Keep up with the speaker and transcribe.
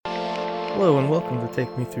Hello and welcome to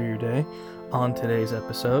Take Me Through Your Day. On today's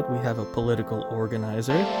episode, we have a political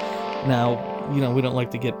organizer. Now, we don't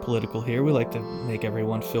like to get political here. We like to make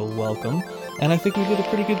everyone feel welcome. And I think we did a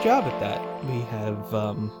pretty good job at that. We have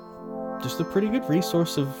just a pretty good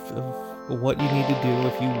resource of what you need to do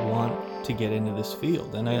if you want to get into this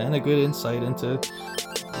field. And a good insight into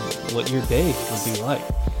what your day would be like.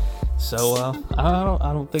 So,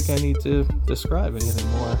 I don't think I need to describe anything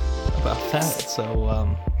more about that. So,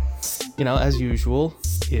 as usual,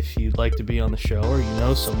 if you'd like to be on the show or you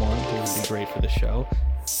know someone who would be great for the show,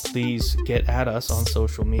 please get at us on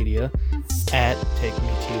social media at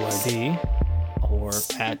TakeMeTYD or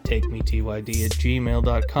at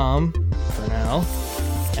TakeMeTYD@gmail.com for now.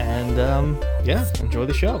 And, enjoy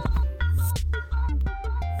the show.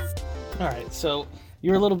 Alright, so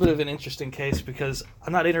you're a little bit of an interesting case because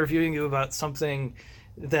I'm not interviewing you about something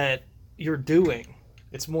that you're doing.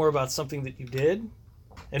 It's more about something that you did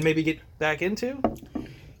and maybe get back into?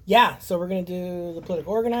 Yeah, so we're going to do the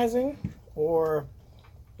political organizing, or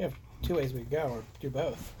we have two ways we could go, or do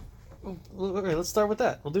both. Okay, let's start with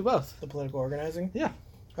that. We'll do both. The political organizing? Yeah.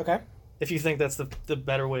 Okay. If you think that's the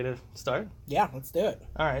better way to start? Yeah, let's do it.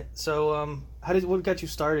 All right. So, what got you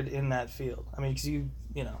started in that field? I mean, because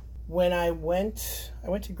When I went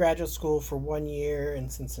to graduate school for 1 year in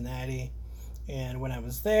Cincinnati, and when I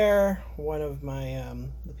was there, one of my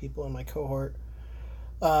the people in my cohort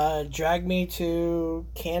dragged me to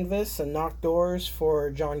canvass and knock doors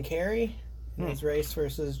for John Kerry in his race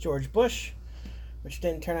versus George Bush, which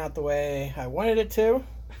didn't turn out the way I wanted it to.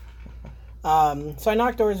 So I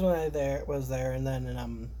knocked doors when I was there, and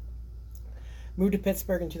then moved to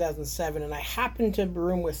Pittsburgh in 2007, and I happened to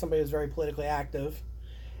room with somebody who was very politically active,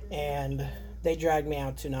 and they dragged me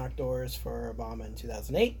out to knock doors for Obama in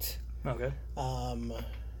 2008. Okay. And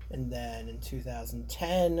then in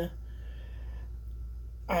 2010,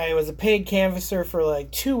 I was a paid canvasser for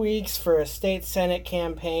like 2 weeks for a state senate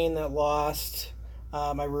campaign that lost.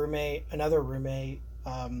 Another roommate,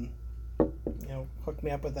 hooked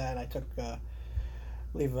me up with that. And I took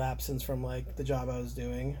leave of absence from like the job I was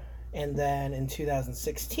doing. And then in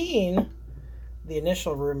 2016, the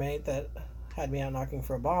initial roommate that had me out knocking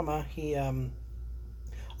for Obama, he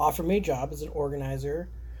offered me a job as an organizer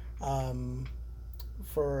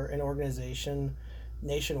for an organization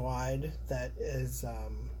nationwide that is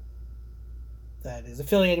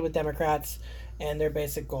affiliated with Democrats, and their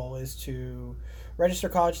basic goal is to register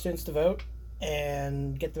college students to vote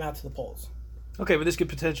and get them out to the polls. Okay, but this could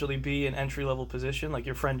potentially be an entry-level position. Like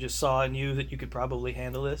your friend just saw in you that you could probably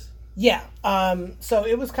handle this. Yeah. So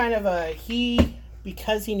it was kind of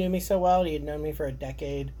because he knew me so well, he had known me for a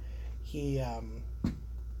decade. It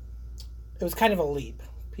was kind of a leap.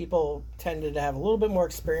 People tended to have a little bit more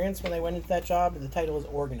experience when they went into that job, and the title was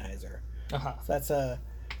organizer. Uh-huh. So that's a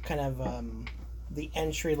kind of the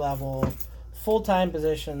entry-level, full-time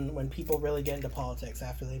position when people really get into politics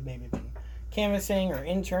after they've maybe been canvassing or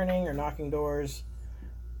interning or knocking doors.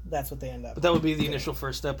 That's what they end up. But that would be the initial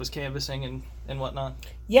first step, was canvassing and whatnot?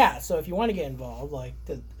 Yeah, so if you want to get involved, like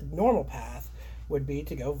the normal path would be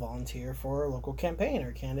to go volunteer for a local campaign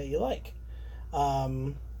or candidate you like.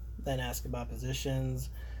 Then ask about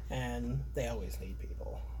positions, and they always need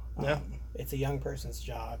people. Yeah. It's a young person's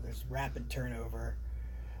job. There's rapid turnover,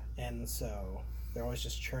 and so they're always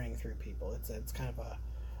just churning through people. It's kind of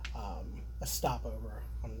a stopover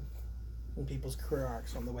on people's career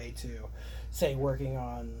arcs on the way to, say, working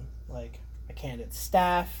on like a candidate's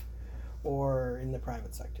staff or in the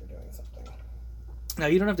private sector doing something. Now,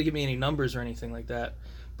 you don't have to give me any numbers or anything like that,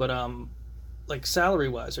 but like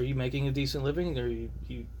salary-wise, are you making a decent living? Are you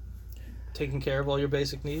taking care of all your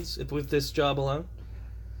basic needs with this job alone?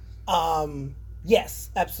 Yes,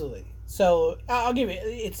 absolutely. So I'll give you.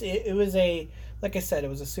 It was like I said, it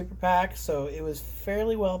was a super PAC, so it was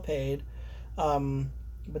fairly well paid.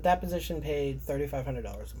 But that position paid $3,500 a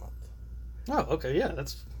month. Oh, okay, yeah,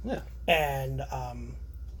 And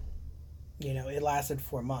it lasted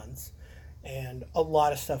 4 months, and a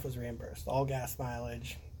lot of stuff was reimbursed. All gas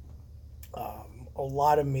mileage, a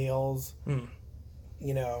lot of meals.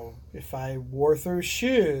 If I wore through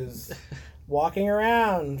shoes, walking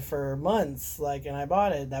around for months, and I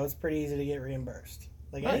bought it, that was pretty easy to get reimbursed.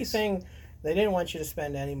 Nice. Anything, they didn't want you to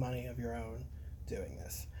spend any money of your own doing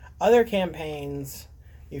this. Other campaigns,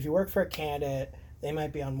 if you work for a candidate, they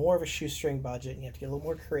might be on more of a shoestring budget, and you have to get a little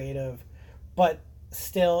more creative. But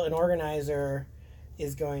still, an organizer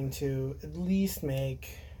is going to at least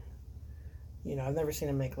make, I've never seen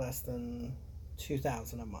them make less than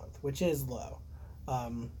 $2,000 a month, which is low.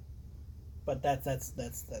 But that's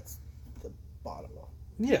the bottom.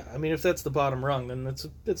 Yeah, I mean, if that's the bottom rung, then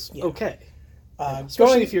it's Yeah. okay.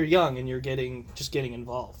 Especially if you're young and you're getting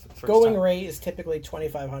involved. For the first going time. rate is typically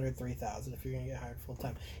 $2,500, $3,000 if you're going to get hired full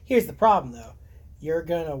time. Here's the problem though: you're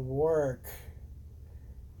going to work.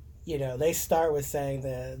 They start with saying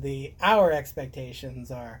the hour expectations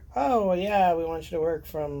are, oh well, yeah, we want you to work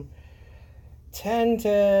from 10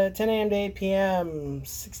 a.m. to 8 p.m.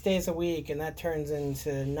 6 days a week, and that turns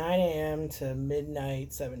into 9 a.m. to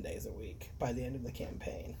midnight 7 days a week by the end of the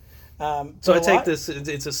campaign. So I take this,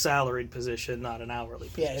 it's a salaried position, not an hourly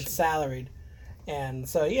position. Yeah, it's salaried. And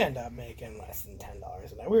so you end up making less than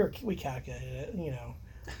 $10 an hour. We calculated it,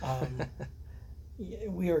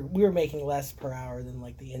 we were making less per hour than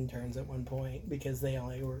like the interns at one point because they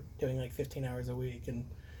only were doing like 15 hours a week and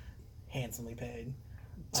handsomely paid.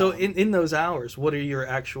 So in those hours, what are your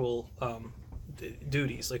actual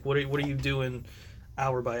duties? Like what are you doing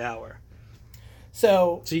hour by hour?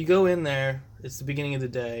 So you go in there, it's the beginning of the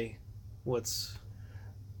day.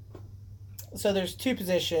 So there's two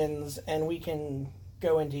positions, and we can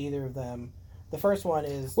go into either of them. The first one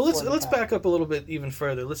is... Well, let's back up a little bit even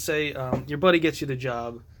further. Let's say your buddy gets you the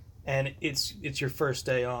job, and it's your first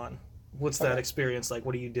day on. What's that experience like?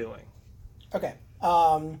 What are you doing? Okay.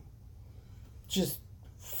 Just,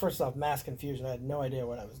 first off, mass confusion. I had no idea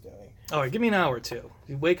what I was doing. All right, give me an hour or two.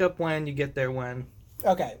 You wake up when? You get there when?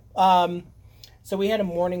 Okay. So we had a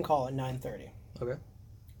morning call at 9:30. Okay.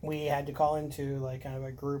 We had to call into like kind of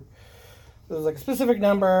a group. There was like a specific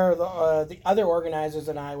number. The other organizers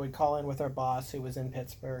and I would call in with our boss who was in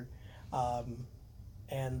Pittsburgh,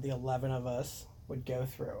 and the 11 of us would go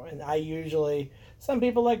through. And I usually, some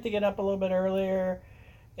people like to get up a little bit earlier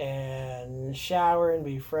and shower and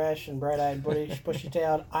be fresh and bright-eyed,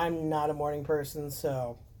 bushy-tailed. I'm not a morning person,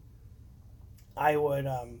 so I would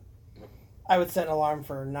set an alarm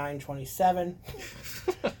for 9:27,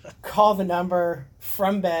 call the number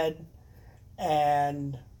from bed,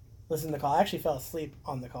 and listen to the call. I actually fell asleep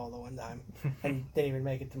on the call the one time and didn't even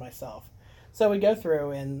make it to myself. So we'd go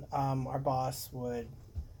through, and our boss would,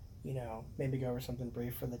 maybe go over something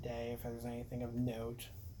brief for the day if there was anything of note,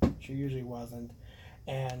 which there usually wasn't.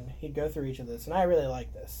 And he'd go through each of this, and I really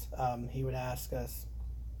liked this. He would ask us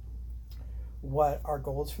what our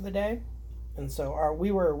goals for the day. And so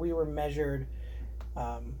we were measured,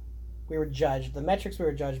 we were judged. The metrics we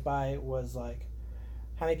were judged by was like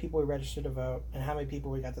how many people we registered to vote and how many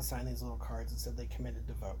people we got to sign these little cards that said they committed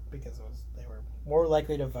to vote, because they were more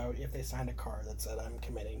likely to vote if they signed a card that said I'm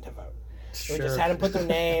committing to vote. Sure. We just had them put their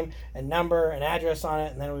name and number and address on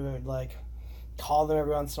it, and then we would like call them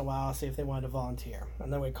every once in a while, see if they wanted to volunteer,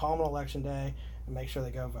 and then we'd call them on election day and make sure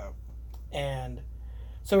they go vote. And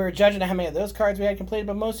so we were judging how many of those cards we had completed,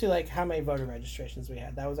 but mostly like how many voter registrations we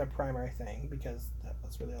had. That was our primary thing because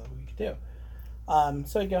that's really all we could do.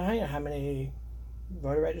 So we'd go, hey, how many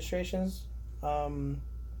voter registrations?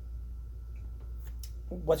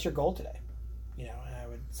 What's your goal today? And I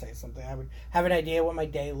would say something. I would have an idea what my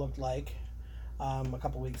day looked like a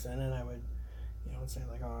couple weeks in, and I would, say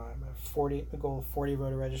like, I have a goal of 40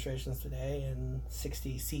 voter registrations today and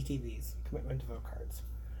 60 CTVs, commitment to vote cards.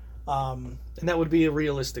 And that would be a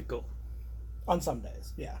realistic goal. On some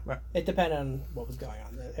days, yeah. Right. It depended on what was going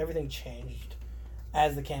on. Everything changed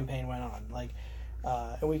as the campaign went on.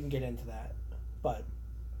 And we can get into that. But,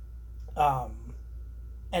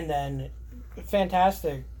 and then,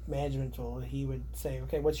 fantastic management tool. He would say,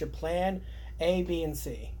 okay, what's your plan A, B, and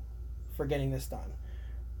C for getting this done?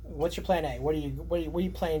 What's your plan A? What are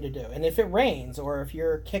you planning to do? And if it rains, or if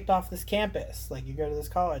you're kicked off this campus, like you go to this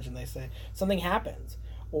college and they say something happens,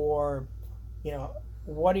 or,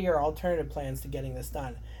 what are your alternative plans to getting this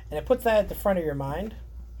done? And it puts that at the front of your mind.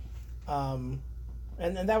 And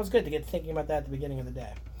that was good to get thinking about that at the beginning of the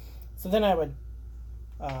day. So then I would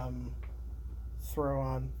throw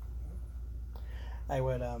on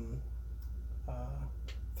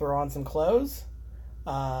some clothes.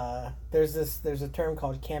 There's a term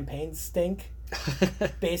called campaign stink.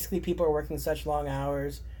 Basically, people are working such long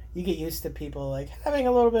hours. You get used to people like having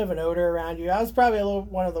a little bit of an odor around you. I was probably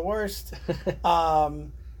one of the worst.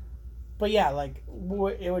 But yeah, like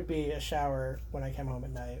it would be a shower when I came home at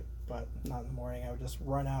night, but not in the morning. I would just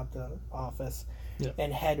run out the office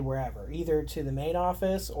and head wherever, either to the main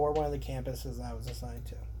office or one of the campuses I was assigned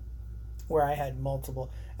to, where I had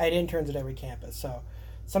interns at every campus. So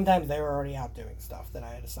sometimes they were already out doing stuff that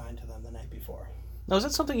I had assigned to them the night before. Now, is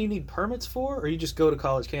that something you need permits for, or you just go to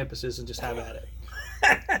college campuses and just have at it?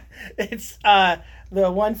 It's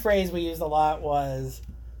the one phrase we used a lot was,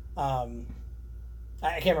 I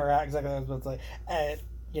can't remember exactly what I was about to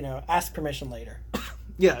say. Ask permission later.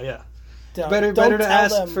 Yeah. Better to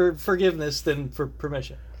ask for forgiveness than for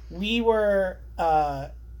permission. We were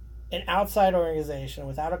an outside organization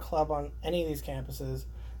without a club on any of these campuses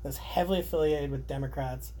that's heavily affiliated with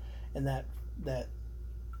Democrats and that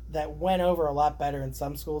went over a lot better in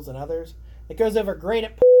some schools than others. It goes over great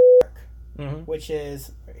at Mm-hmm. which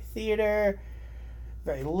is very theater,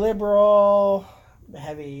 very liberal,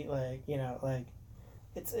 heavy, like, you know, like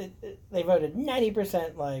they voted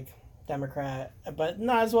 90% like Democrat, but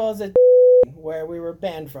not as well as it where we were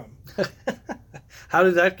banned from. How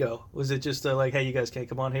did that go? Was it just like, hey, you guys can't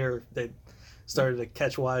come on here? They started to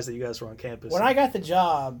catch wise that you guys were on campus. When I got the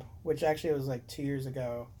job, which actually was like 2 years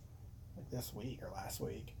ago, like this week or last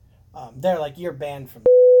week, they're like, you're banned from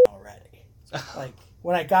already. Like,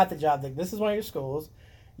 when I got the job, like, this is one of your schools.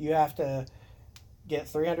 You have to get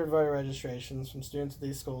 300 voter registrations from students at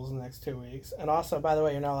these schools in the next 2 weeks. And also, by the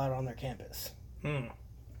way, you're not allowed on their campus.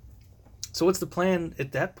 So what's the plan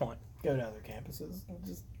at that point? Go to other campuses and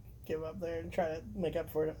just give up there and try to make up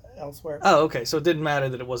for it elsewhere. Oh, okay. So it didn't matter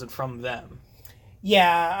that it wasn't from them.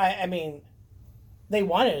 Yeah, I mean, they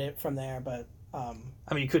wanted it from there, but...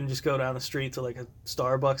 I mean, you couldn't just go down the street to like a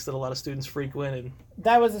Starbucks that a lot of students frequent and...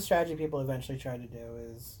 That was the strategy people eventually tried to do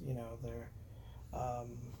is, you know, their...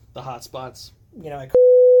 the hot spots. You know,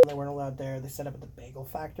 they weren't allowed there. They set up at the Bagel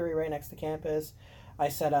Factory right next to campus. I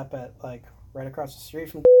set up at, like, right across the street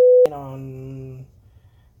from on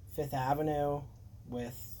 5th Avenue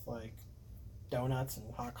with, like, donuts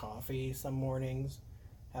and hot coffee some mornings.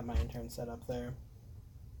 Have my intern set up there.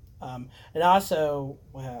 And also...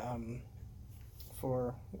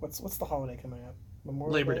 for what's the holiday coming up?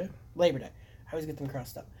 Labor Day. Labor Day. I always get them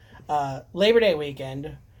crossed up. Labor Day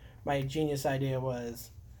weekend, my genius idea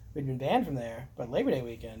was we'd been banned from there, but Labor Day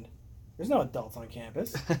weekend, there's no adults on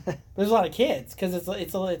campus. There's a lot of kids because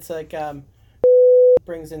it's like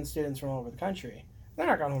brings in students from all over the country. They're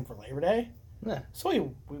not going home for Labor Day. Yeah. So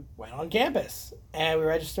we went on campus and we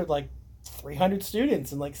registered like 300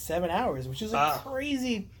 students in like 7 hours, which is a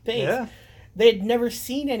crazy pace. Yeah. They had never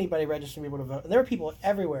seen anybody register people to vote. And there were people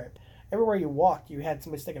everywhere. Everywhere you walked, you had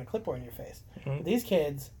somebody sticking a clipboard in your face. Mm-hmm. But these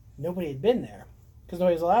kids, nobody had been there because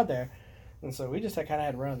nobody was allowed there. And so we just kind of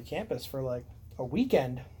had to run on the campus for like a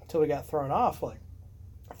weekend until we got thrown off like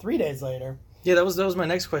 3 days later. Yeah, that was my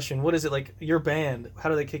next question. What is it like? You're banned. How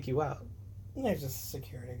do they kick you out? And there's just a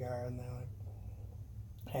security guard, and they're like,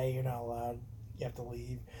 "Hey, you're not allowed. You have to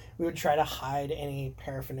leave." We would try to hide any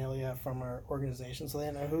paraphernalia from our organization so they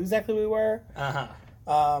didn't know who exactly we were.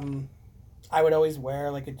 I would always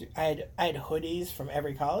wear like I had hoodies from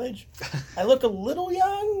every college. I look a little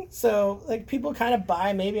young, so like people kind of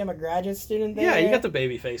buy maybe I'm a graduate student there. Yeah, you got the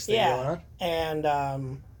baby face thing going on.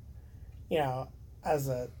 And you know, as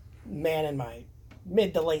a man in my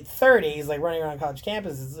mid to late 30s, like running around college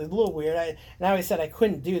campus is a little weird. I always said I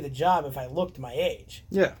couldn't do the job if I looked my age.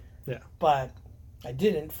 Yeah. But I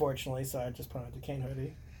didn't, fortunately, so I just put on a Duquesne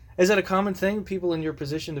hoodie. Is that a common thing, people in your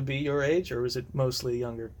position to be your age, or is it mostly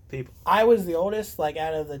younger people? I was the oldest. Like,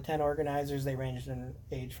 out of the 10 organizers, they ranged in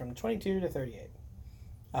age from 22 to 38.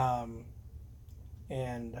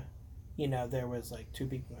 And, you know, there was, like, 2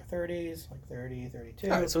 people in their 30s, like 30,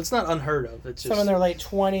 32. All right, so it's not unheard of. It's just... Some in their late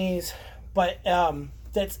 20s. But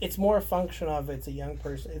it's more a function of it's a young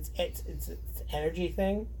person. It's an energy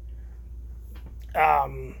thing.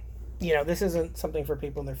 You know, this isn't something for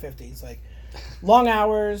people in their 50s. Like, long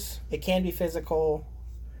hours, it can be physical,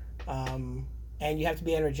 and you have to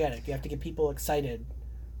be energetic. You have to get people excited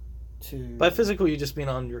to... By physical, you just mean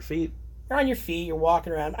on your feet? You're on your feet, you're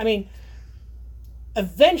walking around. I mean,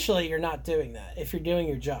 eventually you're not doing that if you're doing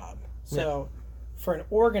your job. So, for an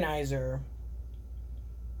organizer,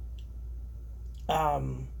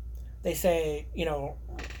 they say, you know,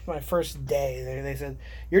 my first day, they said,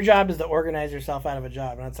 your job is to organize yourself out of a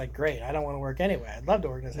job. And it's like, great, I don't want to work anyway. I'd love to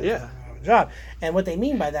organize myself out of a job. And what they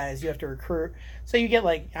mean by that is you have to recruit. So you get,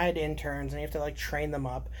 like, I had interns, and you have to, like, train them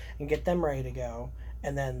up and get them ready to go,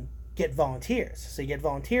 and then get volunteers. So you get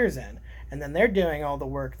volunteers in, and then they're doing all the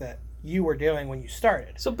work that you were doing when you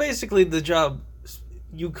started. So basically the job,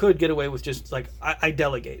 you could get away with just, like, I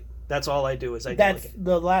delegate. That's all I do is I delegate. That's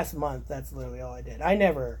the last month. That's literally all I did. I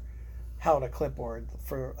never held a clipboard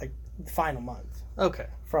for like the final month. Okay.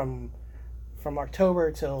 From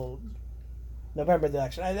October till November the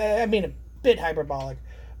election. I mean, a bit hyperbolic,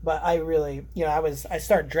 but I really, you know, I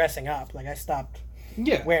started dressing up. Like I stopped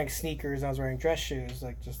wearing sneakers. I was wearing dress shoes,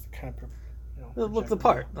 like just kind of, you know, look the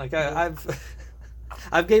part. Like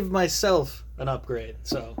I've gave myself an upgrade,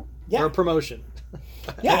 so or a promotion.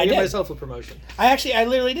 Yeah, I gave did. myself a promotion. I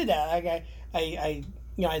literally did that. Like I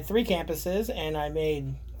you know, I had 3 campuses, and I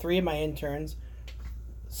made 3 of my interns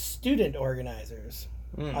student organizers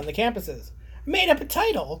on the campuses. I made up a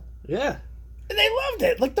title. Yeah. And they loved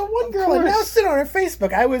it. Like the one girl announced it on her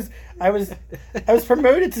Facebook. I was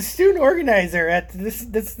promoted to student organizer at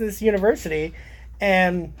this university,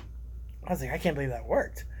 and I was like, I can't believe that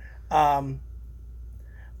worked. But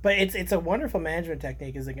it's a wonderful management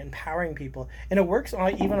technique, is like empowering people, and it works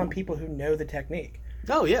even on people who know the technique.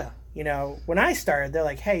 Oh yeah. You know, when I started, they're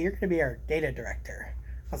like, "Hey, you're going to be our data director."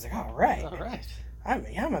 I was like, "All right."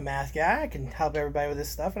 I'm a math guy. I can help everybody with this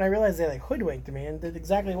stuff. And I realized they like hoodwinked me and did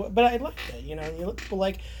exactly what. But I liked it. You know, people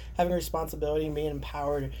like having responsibility and being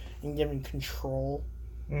empowered and given control.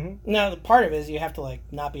 Mm-hmm. Now, the part of it is you have to like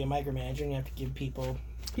not be a micromanager, and you have to give people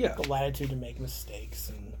the latitude to make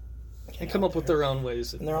mistakes and come up with their own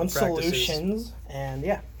ways and their own solutions. And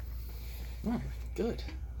yeah, good.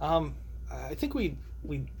 I think we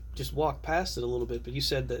just walked past it a little bit, but you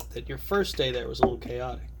said that your first day there was a little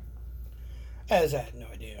chaotic. As I had no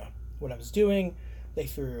idea what I was doing. They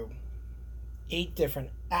threw 8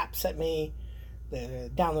 different apps at me. They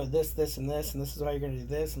download this, and this is how you're going to do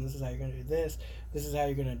this, and this is how you're going to do this. This is how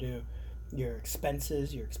you're going to do your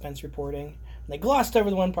expenses, your expense reporting. And they glossed over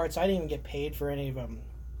the one part, so I didn't even get paid for any of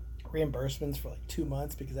reimbursements for like 2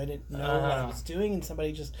 months because I didn't know what I was doing, and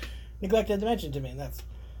somebody just neglected to mention to me, and that's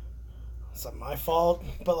not my fault,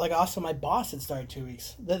 but like also my boss had started 2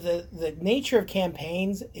 weeks. The nature of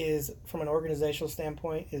campaigns is, from an organizational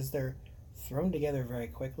standpoint, is they're thrown together very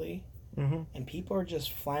quickly, and people are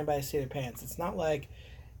just flying by the seat of their pants. It's not like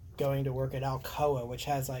going to work at Alcoa, which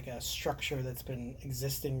has like a structure that's been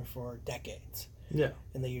existing for decades,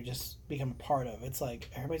 and that you just become a part of. It's like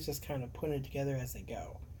everybody's just kind of putting it together as they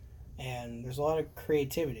go, and there's a lot of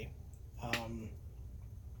creativity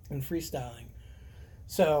and freestyling.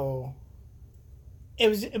 So it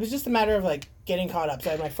was just a matter of like getting caught up. So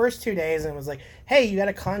I had my first 2 days, and it was like, hey, you got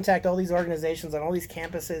to contact all these organizations on all these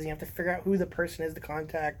campuses. You have to figure out who the person is to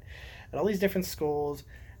contact at all these different schools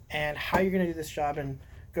and how you're going to do this job, and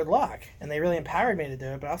good luck. And they really empowered me to do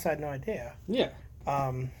it, but I also had no idea. Yeah.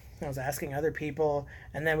 I was asking other people,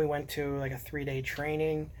 and then we went to like a 3-day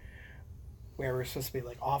training where we were supposed to be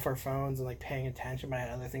like off our phones and like paying attention, but I had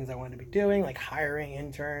other things I wanted to be doing, like hiring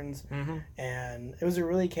interns. And it was a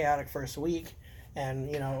really chaotic first week.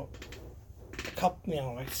 And, you know,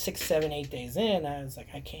 like 6, 7, 8 days in, I was like,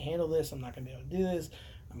 I can't handle this. I'm not going to be able to do this.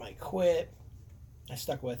 I might quit. I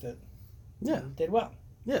stuck with it. Yeah. Did well.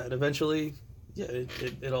 Yeah, and eventually,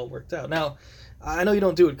 it all worked out. Now, I know you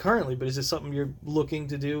don't do it currently, but is this something you're looking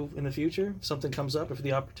to do in the future? If something comes up, if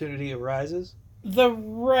the opportunity arises? The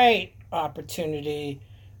right opportunity.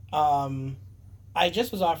 I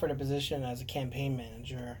just was offered a position as a campaign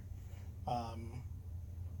manager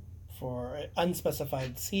for an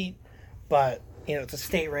unspecified seat, but you know, it's a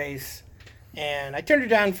state race, and I turned it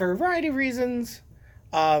down for a variety of reasons.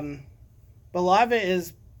 But a lot of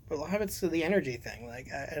it's the energy thing.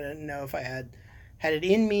 Like I didn't know if I had it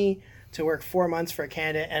in me to work 4 months for a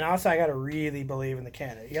candidate, and also I got to really believe in the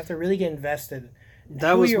candidate. You have to really get invested.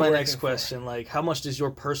 That was my next question. Like, how much does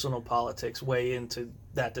your personal politics weigh into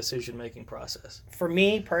that decision-making process? For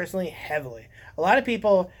me, personally, heavily. A lot of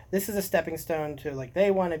people, this is a stepping stone to, like, they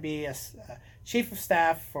want to be a chief of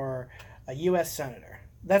staff for a U.S. senator.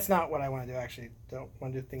 That's not what I want to do, actually. Don't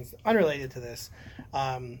want to do things unrelated to this.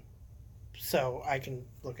 So I can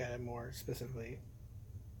look at it more specifically,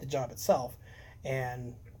 the job itself.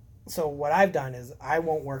 And so what I've done is I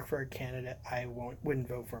won't work for a candidate I wouldn't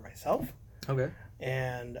vote for myself. Okay.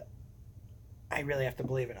 And I really have to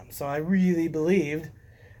believe in him. So I really believed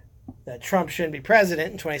that Trump shouldn't be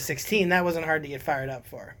president in 2016. That wasn't hard to get fired up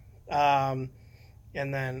for. And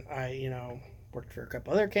then I, worked for a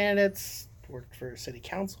couple other candidates, worked for a city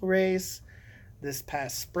council race this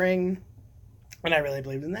past spring, and I really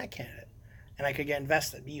believed in that candidate. And I could get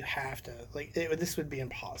invested. But you have to, this would be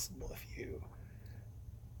impossible if you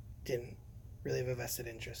didn't really have a vested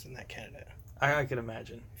interest in that candidate. I can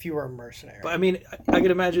imagine. If you were a mercenary. But I mean, I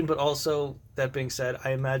can imagine, but also, that being said,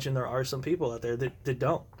 I imagine there are some people out there that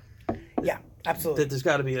don't. Yeah, absolutely. That there's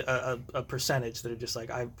got to be a percentage that are just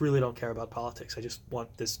like, I really don't care about politics. I just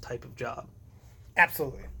want this type of job.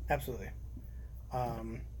 Absolutely. Absolutely.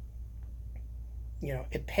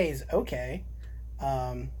 It pays okay.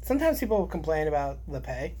 Sometimes people will complain about the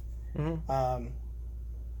pay. Mm-hmm. Oh,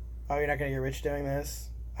 you're not going to get rich doing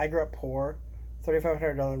this. I grew up poor.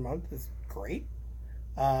 $3,500 a month is great.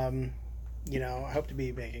 I hope to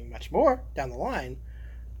be making much more down the line,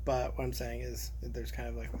 but what I'm saying is that there's kind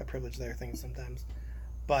of like a privilege there thing sometimes.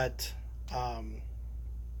 But I've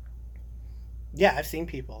seen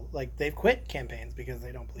people like they've quit campaigns because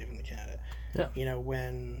they don't believe in the candidate. Yeah.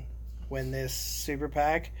 When this super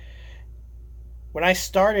PAC, when I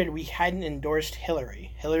started, we hadn't endorsed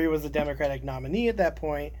Hillary. Hillary was the Democratic nominee at that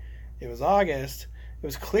point, It was August. It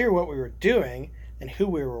was clear what we were doing and who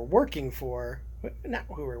we were working for. Not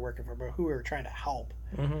who we were working for, but who we were trying to help.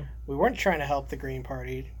 Mm-hmm. We weren't trying to help the Green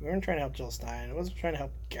Party. We weren't trying to help Jill Stein. It wasn't trying to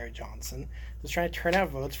help Gary Johnson. It was trying to turn out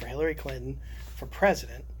votes for Hillary Clinton for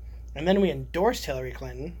president. And then we endorsed Hillary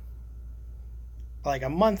Clinton like a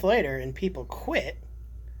month later, and people quit,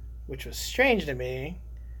 which was strange to me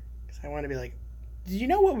because I wanted to be like, did you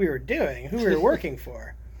know what we were doing? Who we were working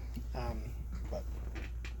for? But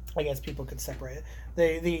I guess people could separate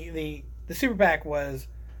it. The Super PAC was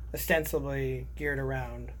ostensibly geared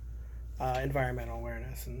around environmental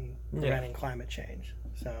awareness and preventing climate change.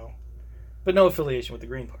 So, but no affiliation with the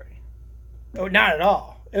Green Party. Oh, not at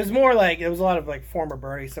all. It was more like it was a lot of like former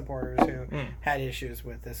Bernie supporters who had issues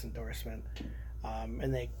with this endorsement,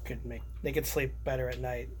 and they could sleep better at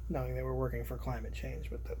night knowing they were working for climate change.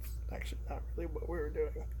 But that's actually not really what we were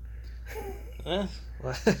doing.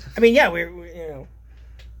 I mean, yeah, we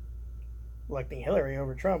electing Hillary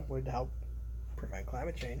over Trump would help prevent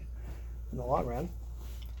climate change in the long run.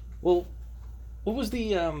 Well, what was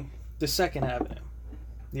the second avenue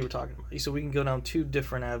you were talking about? So we can go down two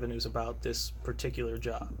different avenues about this particular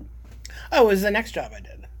job. Oh, it was the next job I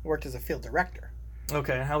did. I worked as a field director.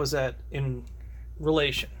 Okay, and how was that in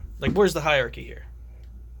relation? Like, where's the hierarchy here?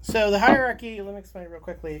 So the hierarchy, let me explain it real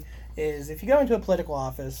quickly, is if you go into a political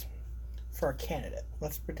office for a candidate,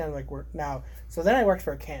 let's pretend like we're now. So then I worked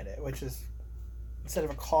for a candidate, which is instead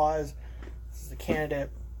of a cause, this is a candidate,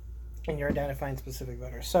 and you're identifying specific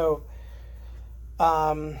voters. So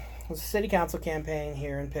it was a city council campaign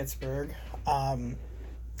here in Pittsburgh. And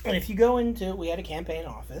if you go into, we had a campaign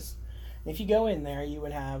office. And if you go in there,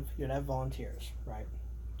 you'd have volunteers, right?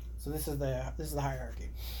 So this is the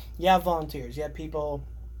hierarchy. You have volunteers. You have people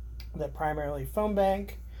that primarily phone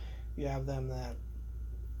bank. You have them that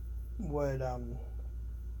would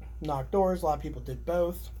knock doors. A lot of people did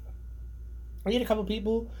both. You had a couple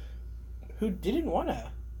people who didn't want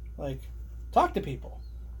to talk to people.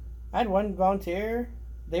 I had one volunteer.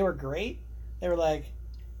 They were great. They were like,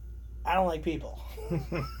 I don't like people.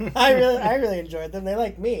 I really enjoyed them. They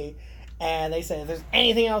liked me, and they said, if there's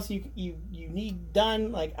anything else you need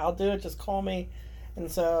done, I'll do it. Just call me.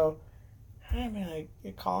 And so I'd be like,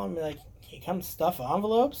 you call them, be like, can you come stuff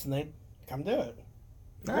envelopes, and they'd come do it.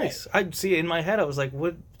 Nice. Right. I see. In my head, I was like,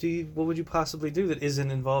 what would you possibly do that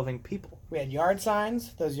isn't involving people? We had yard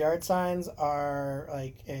signs. Those yard signs are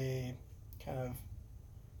like a kind of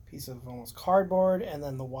piece of almost cardboard, and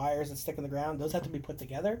then the wires that stick in the ground, those have to be put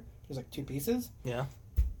together. There's like two pieces. Yeah.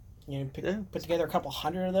 Put together a couple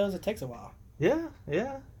hundred of those. It takes a while. Yeah.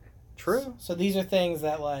 True. So these are things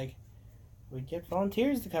that we get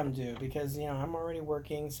volunteers to come do because I'm already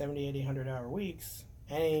working 70, 80, 100-hour weeks.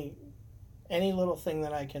 Any little thing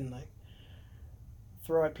that I can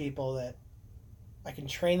throw at people that I can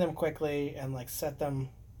train them quickly and set them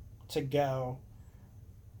to go,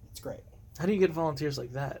 it's great. How do you get volunteers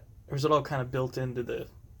like that? Or is it all kind of built into the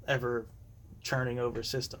ever churning over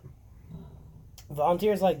system?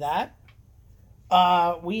 Volunteers like that?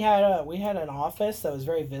 We had an office that was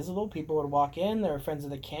very visible. People would walk in. They were friends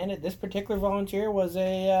of the candidate. This particular volunteer was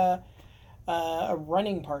a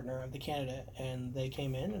running partner of the candidate, and they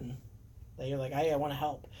came in and they were like, "Hey, I want to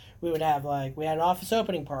help." We would have we had an office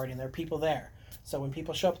opening party, and there were people there. So when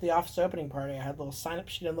people show up at the office opening party, I had a little sign-up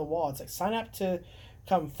sheet on the wall. It's like, sign up to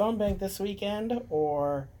come phone bank this weekend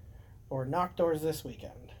or knock doors this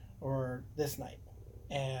weekend or this night.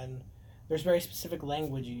 And there's very specific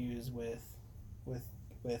language you use with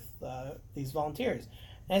these volunteers.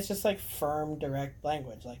 And it's just firm, direct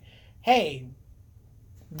language. Like, hey,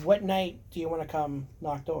 what night do you want to come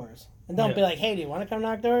knock doors? And don't be like, hey, do you want to come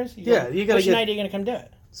knock doors? You gotta which night are you going to come do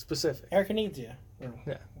it? Specific. Erica needs you.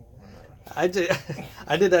 Yeah. I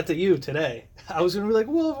did that to you today. I was going to be like,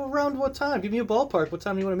 well, around what time? Give me a ballpark. What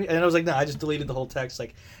time do you want to meet? And I was like, no, I just deleted the whole text.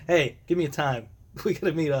 Like, hey, give me a time. We got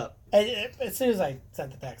to meet up. As soon as I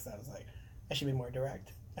sent the text, I was like, I should be more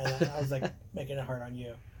direct. And I was like, making it hard on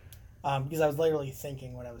you. Because I was literally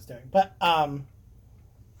thinking what I was doing. But,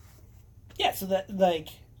 yeah, so that,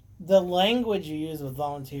 the language you use with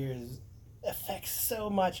volunteers affects so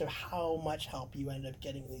much of how much help you end up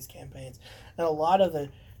getting in these campaigns. And a lot of the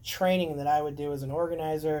training that I would do as an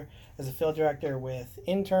organizer, as a field director, with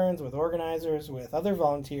interns, with organizers, with other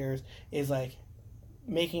volunteers, is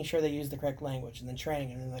making sure they use the correct language and then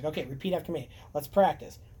training and then okay, repeat after me. Let's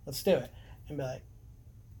practice. Let's do it. And be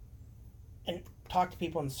and talk to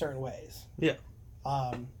people in certain ways. Yeah.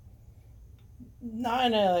 Not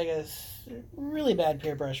in a really bad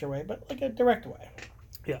peer pressure way, but a direct way.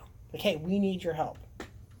 Yeah. Hey, we need your help.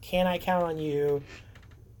 Can I count on you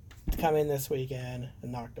to come in this weekend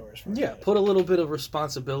and knock doors for Yeah, a kid. put a little bit of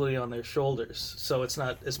responsibility on their shoulders, so it's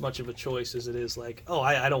not as much of a choice as it is like, oh,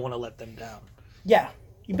 I don't want to let them down. Yeah,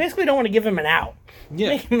 you basically don't want to give them an out.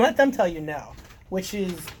 Yeah. Let them tell you no, which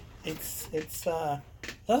is it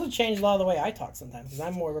doesn't change a lot of the way I talk sometimes. Because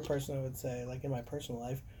I'm more of a person who would say, like in my personal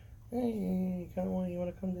life, hey, you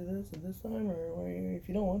want to come do this at this time, or if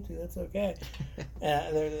you don't want to, that's okay.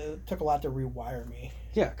 It took a lot to rewire me.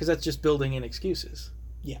 Yeah, because that's just building in excuses.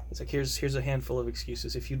 Yeah, it's like here's a handful of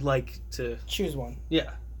excuses if you'd like to choose one.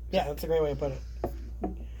 Yeah, that's a great way to put it.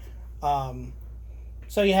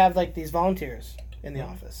 So you have like these volunteers in the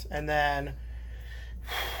office, and then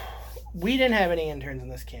we didn't have any interns in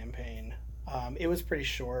this campaign. It was pretty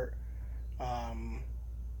short,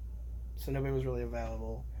 so nobody was really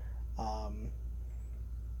available.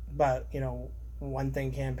 But one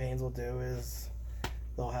thing campaigns will do is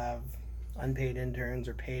they'll have unpaid interns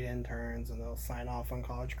or paid interns, and they'll sign off on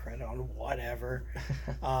college credit on whatever,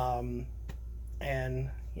 and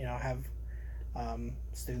have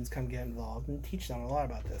students come get involved and teach them a lot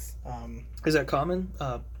about this. Is that common,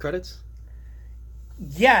 credits?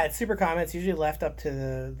 Yeah, it's super common. It's usually left up to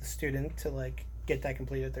the student to like get that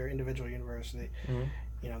completed at their individual university.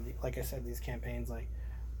 Mm-hmm. Like I said, these campaigns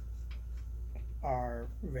are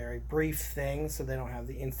very brief things, so they don't have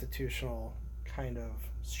the institutional kind of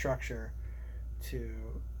structure to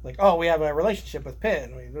like, oh, we have a relationship with Pitt,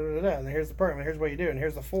 and here's the program, and here's what you do, and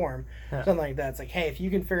here's the form, something like that. It's like, hey, if you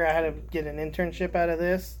can figure out how to get an internship out of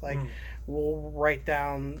this, like, we'll write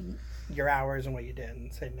down your hours and what you did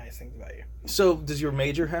and say nice things about you. So does your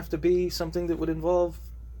major have to be something that would involve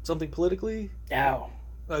something politically? No.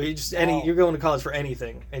 Oh, you're going to college for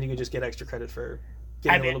anything, and you can just get extra credit for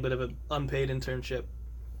getting a little bit of an unpaid internship.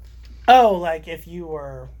 Oh, like if you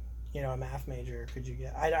were, a math major, could you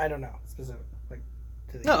get? I don't know specific.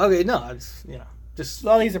 It's just.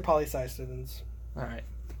 Well, these are poli-sci students. All right.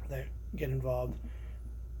 That get involved.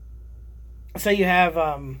 So you have,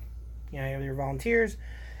 you have your volunteers,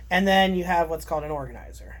 and then you have what's called an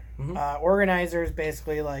organizer. Mm-hmm. Organizers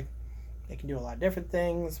basically they can do a lot of different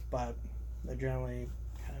things, but they're generally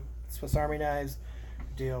kind of Swiss Army knives,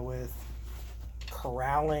 deal with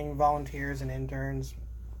corralling volunteers and interns,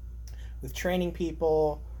 with training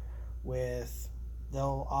people,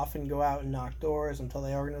 they'll often go out and knock doors until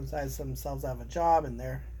they organize themselves out of a job, and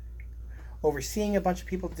they're overseeing a bunch of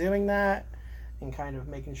people doing that and kind of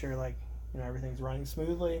making sure everything's running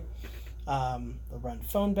smoothly. They'll run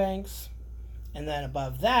phone banks, and then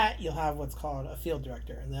above that you'll have what's called a field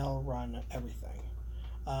director, and they'll run everything,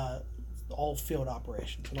 all field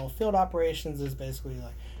operations. And all field operations is basically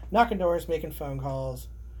knocking doors, making phone calls,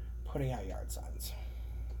 putting out yard signs.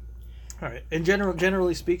 All right. And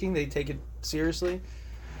generally speaking, they take it seriously,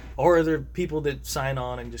 or are there people that sign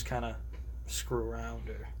on and just kind of screw around?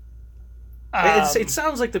 Or it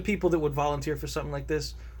sounds like the people that would volunteer for something like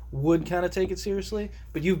this would kind of take it seriously.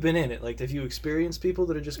 But you've been in it. Have you experienced people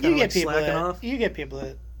that are just kind of slacking off? You get people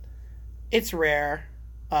that it's rare,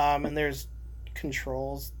 and there's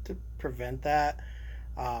controls to prevent that.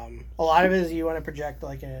 A lot of it is you want to project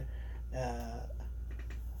an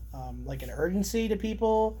urgency to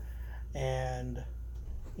people. And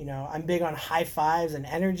I'm big on high fives and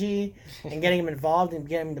energy and getting them involved and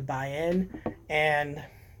getting them to buy in. And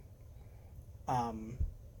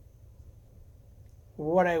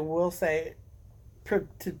what I will say to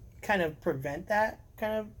kind of prevent that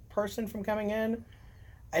kind of person from coming in,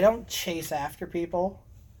 I don't chase after people.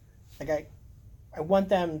 I want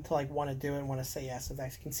them to want to do it and want to say yes if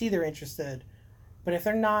I can see they're interested. But if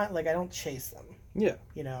they're not, I don't chase them. Yeah.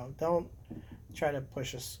 Don't try to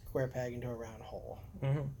push a square peg into a round hole.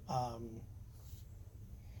 Mm-hmm.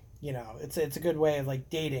 It's a good way of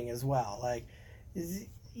dating as well.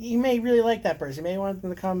 You may really like that person. You may want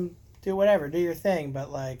them to come do whatever, do your thing, but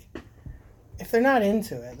if they're not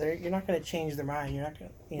into it, you're not going to change their mind. You're not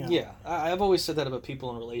going to, Yeah, I've always said that about people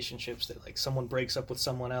in relationships, that someone breaks up with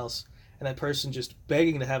someone else and that person just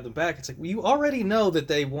begging to have them back. It's you already know that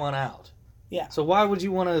they want out. Yeah. So why would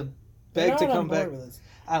you want to beg to come back?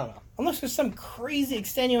 I don't know. Unless there's some crazy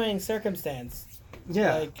extenuating circumstance.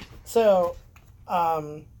 Yeah.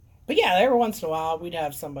 But yeah, every once in a while we'd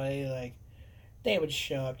have somebody they would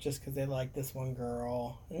show up just because they like this one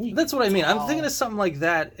girl. That's what I mean. I'm thinking of something like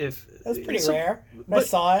that. That's pretty rare. But I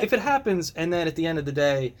saw it. If it happens, and then at the end of the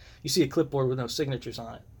day, you see a clipboard with no signatures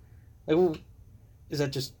on it, is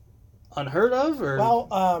that just unheard of? Or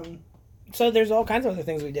so there's all kinds of other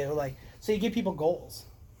things we do. So you give people goals,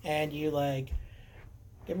 and you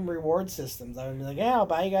give them reward systems. I would be yeah, I'll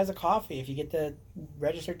buy you guys a coffee if you get to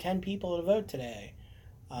register 10 people to vote today.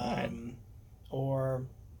 Right. Or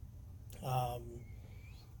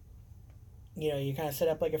You kind of set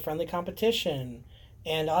up like a friendly competition.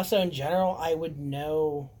 And also in general, I would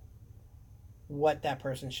know what that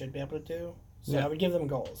person should be able to do. So I would give them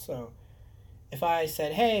goals. So if I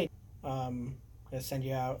said, hey, I'm going to send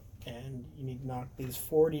you out and you need to knock these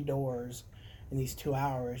 40 doors in these 2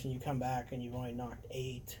 hours, and you come back and you've only knocked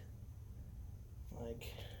 8. Like,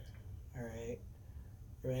 all right,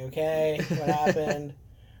 everybody okay? What happened?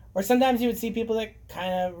 Or sometimes you would see people that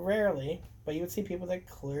kind of rarely, but you would see people that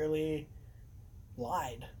clearly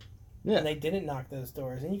lied. Yeah. And they didn't knock those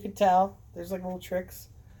doors. And you could tell there's like little tricks.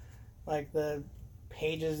 Like the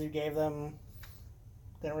pages you gave them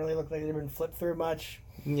didn't really look like they'd been flipped through much.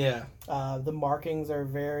 Yeah. The markings are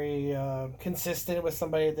very consistent with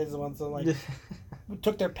somebody that just wants to like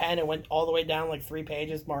took their pen and went all the way down like 3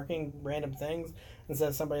 pages marking random things instead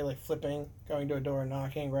of somebody like flipping, going to a door,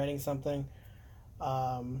 knocking, writing something.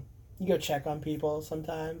 You go check on people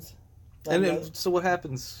sometimes. And then, so what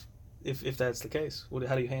happens if that's the case?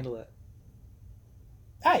 How do you handle that?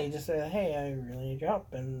 You just say, hey, I really need your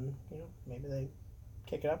help, and maybe they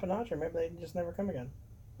kick it up a notch, or maybe they just never come again.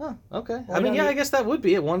 Oh, okay. I mean, I guess that would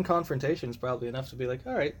be it. One confrontation is probably enough to be like,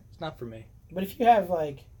 all right, it's not for me. But if you have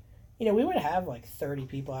like, we would have like 30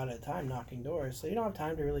 people out at a time knocking doors, so you don't have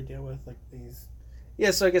time to really deal with like these.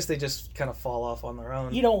 Yeah, so I guess they just kind of fall off on their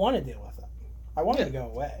own. You don't want to deal with them. I want them to go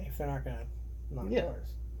away if they're not going to knock doors.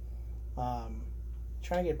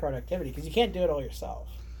 Trying to get productivity, because you can't do it all yourself.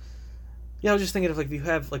 Yeah, I was just thinking if like you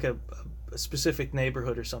have like a specific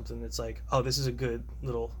neighborhood or something that's like, oh, this is a good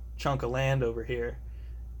little chunk of land over here,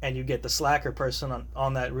 and you get the slacker person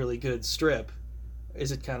on that really good strip,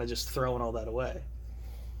 is it kind of just throwing all that away?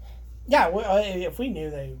 Yeah, well, if we knew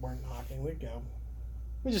they weren't knocking, we'd go.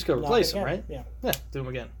 We just go replace them, right? Yeah. Yeah, do them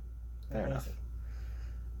again. Fair enough.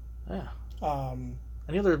 Yeah.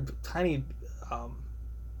 Any other tiny...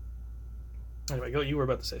 Anyway, go. You were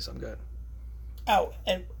about to say something. Go ahead. Oh,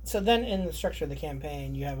 and so then in the structure of the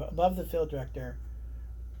campaign, you have above the field director,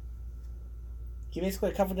 you basically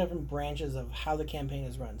have a couple different branches of how the campaign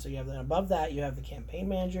is run. So you have above that, you have the campaign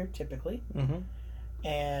manager, typically,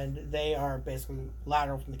 and they are basically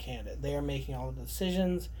lateral from the candidate. They are making all the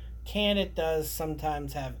decisions. Candidate does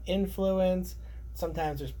sometimes have influence.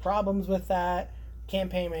 Sometimes there's problems with that.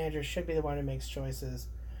 Campaign manager should be the one who makes choices,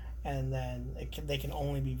 and then they can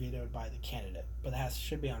only be vetoed by the candidate. But that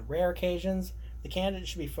should be on rare occasions. The candidate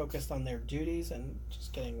should be focused on their duties and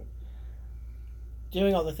just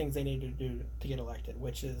doing all the things they need to do to get elected,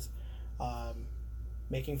 which is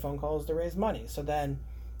making phone calls to raise money. So then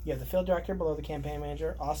you have the field director below the campaign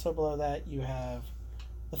manager. Also below that, you have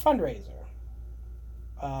the fundraiser.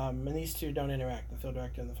 And these two don't interact, the field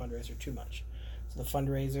director and the fundraiser, too much. So the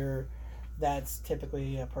fundraiser, that's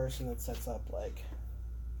typically a person that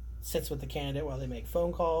sits with the candidate while they make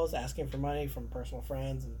phone calls, asking for money from personal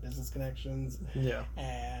friends and business connections,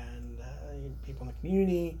 and people in the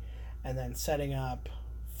community, and then setting up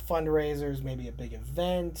fundraisers, maybe a big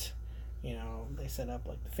event. They set up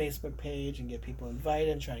like the Facebook page and get people invited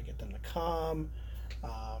and try to get them to come.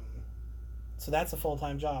 So that's a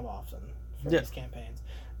full-time job often for these campaigns.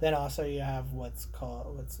 Then also you have it's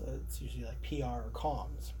usually like PR or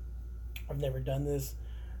comms. I've never done this.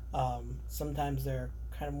 Sometimes they're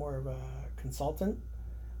kind of more of a consultant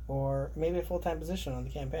or maybe a full-time position on the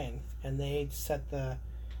campaign, and they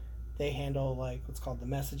handle like what's called the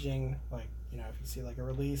messaging. Like, if you see like a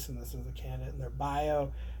release and this is the candidate in their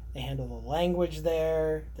bio, they handle the language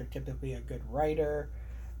there. They're typically a good writer.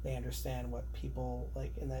 They understand what people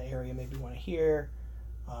like in that area maybe want to hear,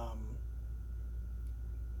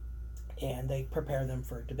 and they prepare them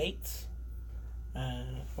for debates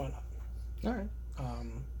and whatnot. All right.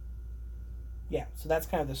 So that's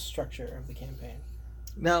kind of the structure of the campaign.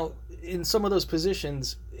 Now, in some of those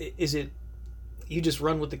positions, is it you just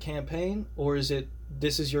run with the campaign, or is it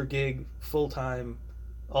this is your gig full time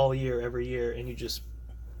all year, every year, and you just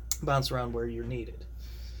bounce around where you're needed?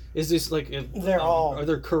 Is this like are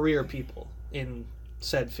there career people in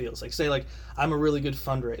said fields? Like, say, like I'm a really good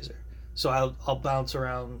fundraiser, so I'll bounce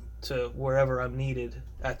around to wherever I'm needed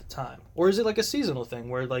at the time, or is it like a seasonal thing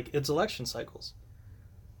where like it's election cycles?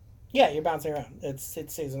 Yeah, you're bouncing around. It's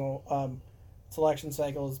seasonal. It's election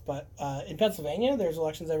cycles, but in Pennsylvania, there's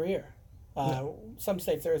elections every year. Some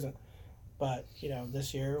states there isn't, but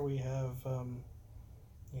this year we have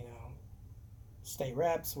state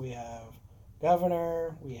reps, we have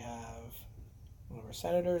governor, we have one of our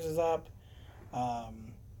senators is up.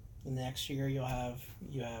 The next year you have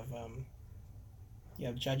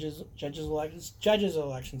judges elections. Judges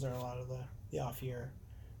elections are a lot of the odd year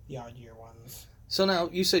ones. So now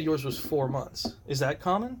you said yours was 4 months. Is that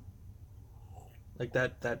common? Like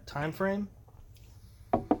that time frame?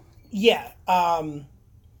 Yeah.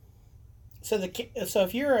 So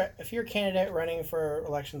if you're a candidate running for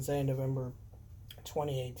election, say in November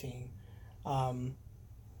 2018,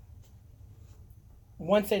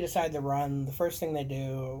 once they decide to run, the first thing they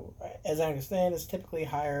do, as I understand, is typically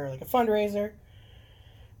hire like a fundraiser,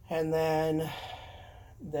 and then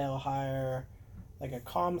they'll hire like a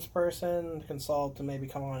comms person, consult to maybe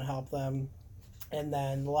come on and help them, and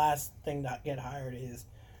then the last thing to get hired is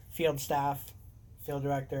field staff, field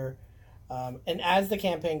director. And as the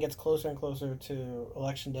campaign gets closer and closer to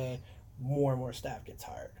election day, more and more staff gets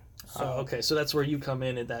hired. So, okay, so that's where you come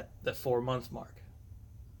in at that 4-month mark.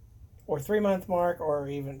 Or 3-month mark, or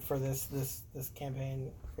even for this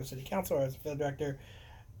campaign for city council or as a field director,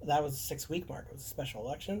 that was a 6-week mark. It was a special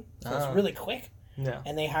election, so it's really quick. Yeah.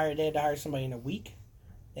 And they had to hire somebody in a week.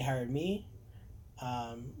 They hired me.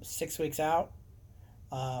 6 weeks out,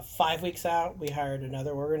 5 weeks out, we hired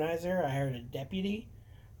another organizer. I hired a deputy.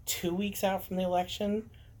 2 weeks out from the election,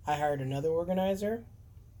 I hired another organizer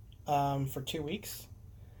for 2 weeks.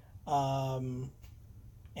 And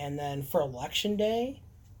then for election day,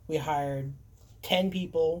 we hired 10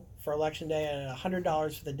 people for election day at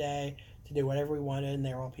 $100 for the day to do whatever we wanted. And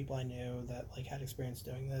they were all people I knew that like had experience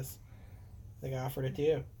doing this. I think I offered it to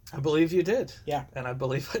you. I believe you did. Yeah. And I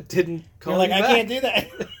believe I didn't call You're like, you I back. can't do that.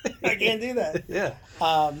 I can't do that. Yeah.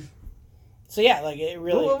 So yeah, like it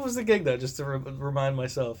really. What was the gig though? Just to remind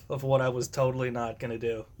myself of what I was totally not gonna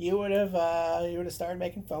do. You would have started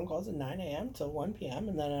making phone calls at 9 a.m. till 1 p.m.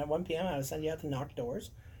 and then at 1 p.m. I would send you out to knock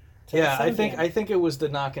doors. Yeah, I think it was the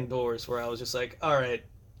knocking doors where I was just like, all right,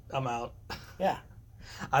 I'm out. Yeah.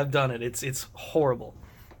 I've done it. It's horrible.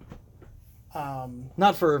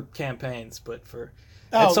 Not for campaigns, but for.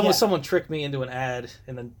 Someone tricked me into an ad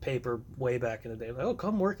in the paper way back in the day. Like, oh,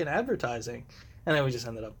 come work in advertising, and then we just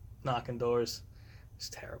ended up knocking doors. It's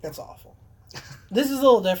terrible. That's awful. This is a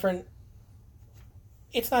little different.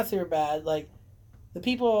 It's not super bad. Like, the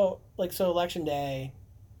people, like, so election day,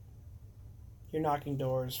 you're knocking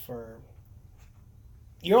doors for.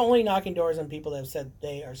 You're only knocking doors on people that have said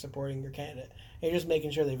they are supporting your candidate. You're just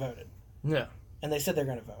making sure they voted. Yeah. And they said they're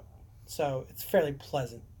going to vote. So it's a fairly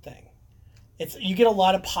pleasant thing. You get a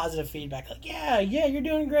lot of positive feedback. Like, yeah, you're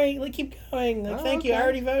doing great. Like, keep going. Like, thank you. I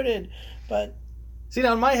already voted. But see,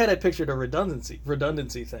 now in my head, I pictured a redundancy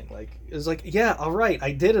thing. Like, it was like, yeah, all right,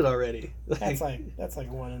 I did it already. that's like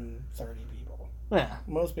 1 in 30 people. Yeah.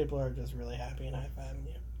 Most people are just really happy and high-fiving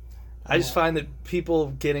you. I just find that people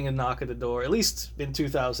getting a knock at the door, at least in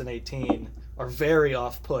 2018, are very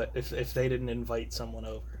off-put if they didn't invite someone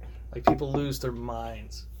over. Like, people lose their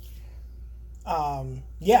minds.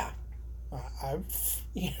 Yeah.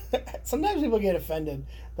 Sometimes people get offended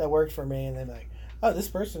that worked for me, and they're like, oh, this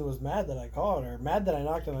person was mad that I called, or mad that I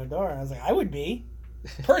knocked on their door. And I was like, I would be.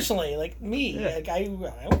 Personally, like me. Yeah. Like, I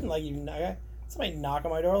wouldn't like you. Somebody knocked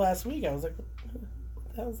on my door last week. I was like, what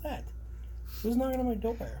the hell is that? Who's knocking on my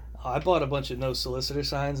door? I bought a bunch of no solicitor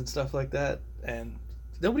signs and stuff like that, and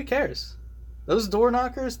nobody cares. Those door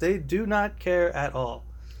knockers, they do not care at all.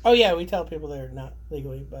 Oh, yeah, we tell people they're not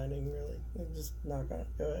legally binding, really. They just knock on it.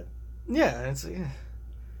 Go ahead. Yeah, and it's... Yeah.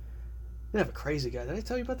 You have a crazy guy. Did I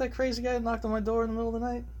tell you about that crazy guy that knocked on my door in the middle of the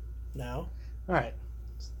night? No. All right.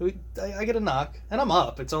 I get a knock, and I'm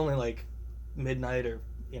up. It's only like midnight or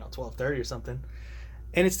 12:30 or something,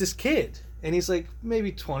 and it's this kid, and he's like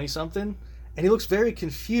maybe 20 something, and he looks very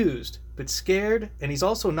confused but scared, and he's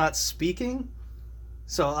also not speaking.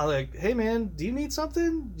 So I'm like, hey man, do you need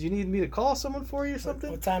something? Do you need me to call someone for you or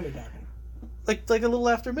something? What time are you talking? Like a little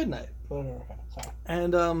after midnight. Sorry.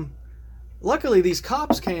 And luckily these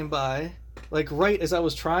cops came by like right as I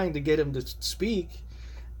was trying to get him to speak,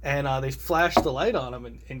 and they flashed the light on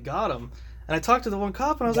him and got him. And I talked to the one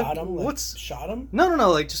cop, and I was like, "What's shot him?" No,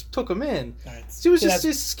 like just took him in. Right. She was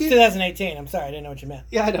just skinny. 2018. I'm sorry, I didn't know what you meant.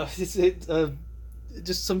 Yeah, I know. It's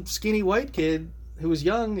just some skinny white kid who was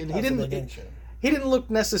young, and he didn't look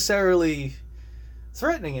necessarily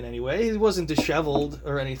threatening in any way. He wasn't disheveled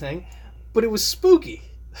or anything, but it was spooky,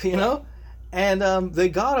 you know. And they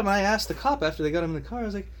got him. And I asked the cop after they got him in the car. I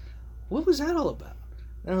was like, "What was that all about?"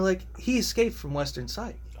 And they're like, "He escaped from Western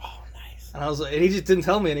Psych." Oh, nice. And I was like, and he just didn't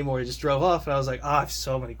tell me anymore. He just drove off, and I was like, I have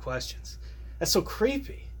so many questions. That's so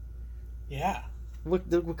creepy. Yeah. What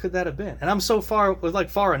could that have been? And I'm so far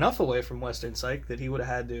enough away from Western Psych that he would have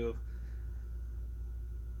had to,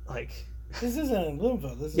 like. This isn't in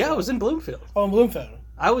Bloomfield. I was in Bloomfield. Oh, in Bloomfield.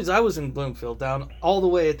 I was in Bloomfield, down all the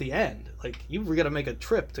way at the end. Like, you were gonna make a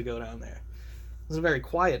trip to go down there. It was a very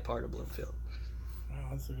quiet part of Bloomfield. Oh,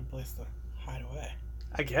 that's a good place to hide away.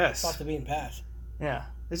 I guess. It's off the beaten path. Yeah.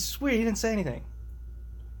 It's just weird. He didn't say anything.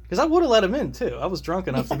 Because I would have let him in, too. I was drunk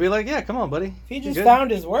enough to be like, yeah, come on, buddy. If he just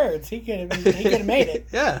found his words, he could have made it.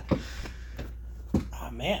 Yeah.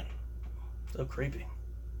 Oh, man. So creepy.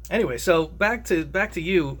 Anyway, so back to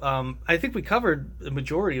you. I think we covered the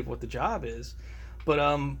majority of what the job is.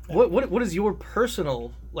 But what is your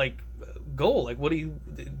personal, like, goal? Like, what do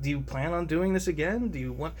you plan on doing this again? Do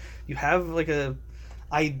you have, like, a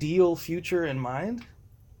ideal future in mind?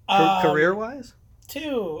 Career-wise?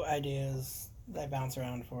 2 ideas that I bounce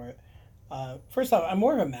around for it. First off, I'm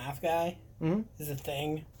more of a math guy. Mm-hmm. Is a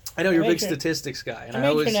thing. I know you're a big statistics guy, and I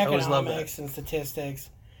always love that. Economics and statistics,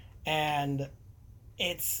 and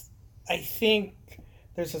I think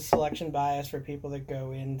there's a selection bias for people that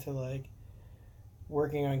go into like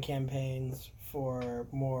working on campaigns for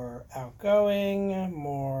more outgoing,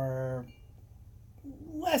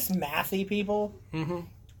 less mathy people, mm-hmm.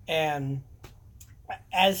 and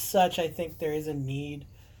as such, I think there is a need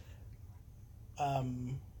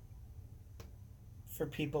for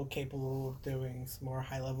people capable of doing some more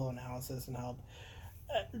high-level analysis and help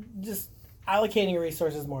just allocating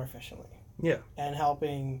resources more efficiently. Yeah. And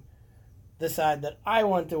helping decide that I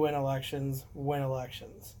want to win elections.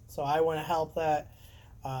 So I want to help that.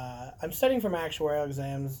 I'm studying for my actuarial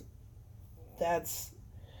exams. That's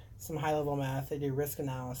some high-level math. They do risk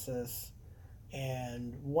analysis.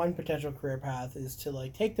 And one potential career path is to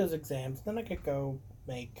like take those exams. Then I could go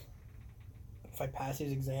if I pass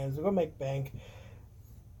these exams, I'll go make bank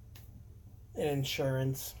and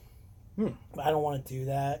insurance. But I don't want to do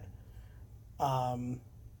that.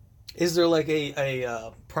 Is there like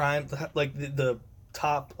a prime, like the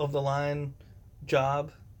top of the line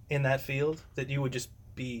job in that field that you would just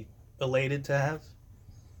be elated to have?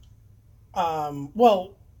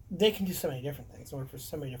 Well, they can do so many different things. Work for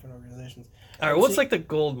so many different organizations. All right, what's like the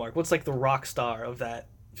gold mark? What's like the rock star of that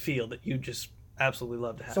field that you just absolutely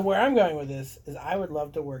love to have? So where I'm going with this is I would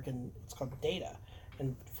love to work in what's called data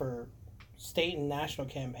and for state and national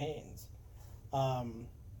campaigns.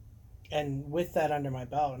 And with that under my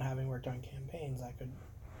belt and having worked on campaigns, I could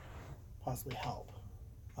possibly help.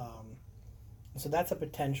 So that's a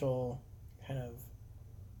potential kind of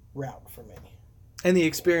route for me. And the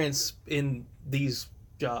experience in these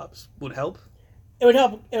jobs would help? It would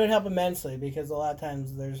help immensely because a lot of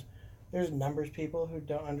times there's numbers people who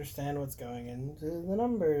don't understand what's going into the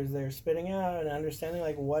numbers they're spitting out and understanding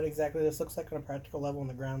like what exactly this looks like on a practical level, on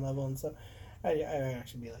the ground level, and so I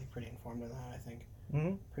actually be like pretty informed on that. I think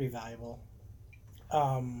pretty valuable.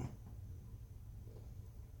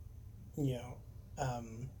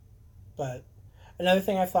 But another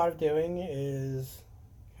thing I've thought of doing is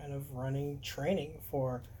kind of running training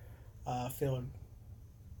for field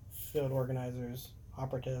organizers,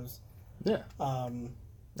 operatives. Yeah.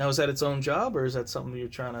 Now, is that its own job, or is that something you're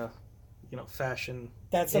trying to, fashion?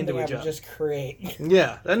 That's something I would just create.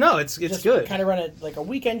 Yeah, no, it's just good. Kind of run a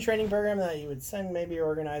weekend training program that you would send maybe your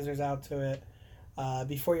organizers out to it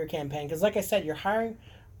before your campaign, because like I said, you're hiring.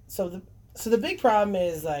 So the big problem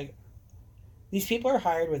is like these people are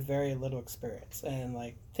hired with very little experience, and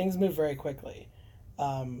like things move very quickly.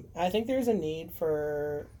 I think there's a need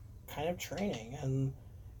for kind of training, and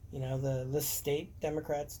the state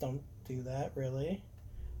Democrats don't do that really,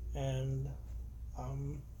 and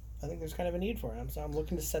I think there's kind of a need for it. So I'm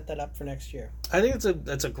looking to set that up for next year. I think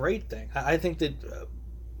that's a great thing. I think that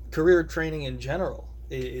career training in general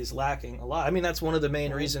is lacking a lot. I mean, that's one of the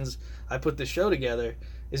main reasons I put this show together,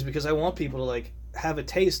 is because I want people to like have a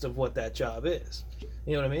taste of what that job is.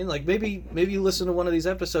 You know what I mean? Like maybe you listen to one of these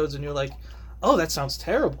episodes and you're like, oh, that sounds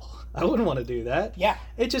terrible. I wouldn't want to do that. Yeah.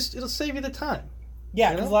 It'll save you the time.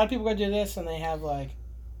 Yeah, because a lot of people go do this and they have like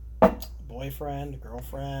a boyfriend, a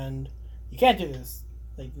girlfriend. You can't do this.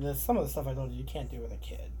 Like some of the stuff I told you can't do with a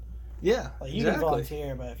kid. Yeah, like you can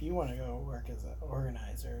volunteer, but if you want to go work as an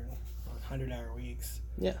organizer, 100-hour weeks.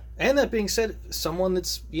 Yeah, and that being said, someone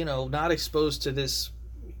that's not exposed to this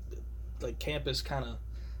like campus kind of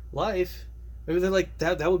life, maybe they're like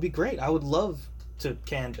that would be great. I would love to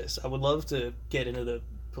canvass. I would love to get into the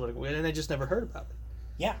political, and I just never heard about it.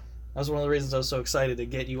 Yeah, that was one of the reasons I was so excited to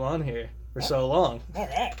get you on here for so long. All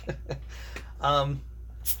right.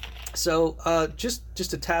 So just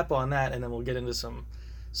to tap on that, and then we'll get into some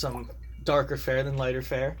darker fare than lighter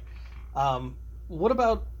fare. What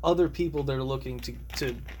about other people that are looking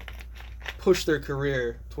to push their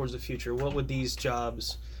career towards the future? What would these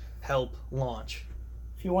jobs help launch?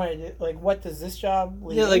 If you wanted to, like, what does this job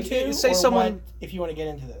lead into? Say someone, if you want to get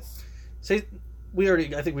into this. Say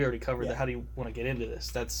I think we already covered that. How do you want to get into this?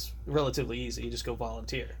 That's relatively easy. You just go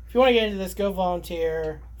volunteer. If you want to get into this, go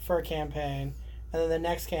volunteer for a campaign, and then the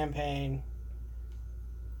next campaign,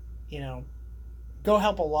 go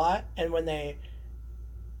help a lot. And when they,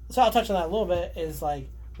 so I'll touch on that a little bit, is like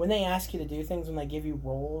when they ask you to do things, when they give you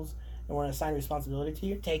roles and want to assign responsibility to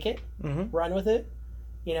you, take it, run with it.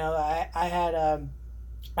 You know, I had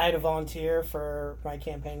a volunteer for my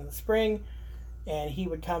campaign in the spring, and he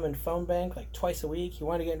would come and phone bank like twice a week. He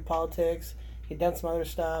wanted to get into politics. He'd done some other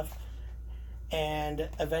stuff, and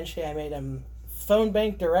eventually I made him phone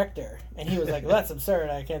bank director, and he was like, well, that's absurd,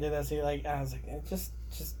 I can't do this. I was like,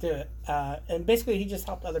 just do it. And basically he just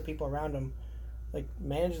helped other people around him like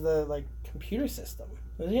manage the like computer system.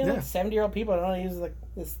 Like 70-year-old people don't know how to use like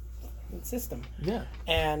this system. Yeah.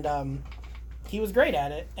 And he was great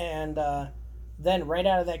at it. And then right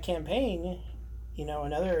out of that campaign, you know,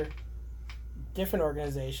 another different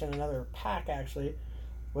organization, another PAC actually,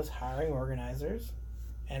 was hiring organizers,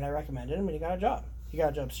 and I recommended him, and he got a job. He got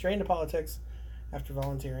a job straight into politics after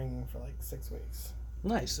volunteering for like 6 weeks.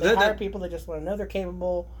 Nice. They hire people that just want to know they're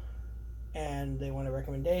capable, and they want a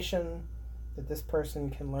recommendation that this person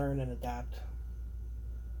can learn and adapt.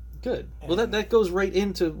 Good. Well, that goes right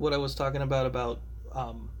into what I was talking about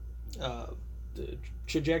the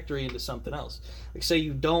trajectory into something else. Like, say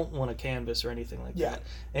you don't want to canvas or anything like that,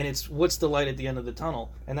 and it's what's the light at the end of the tunnel,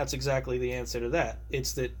 and that's exactly the answer to that.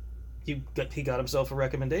 It's that he got himself a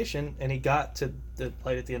recommendation, and he got to the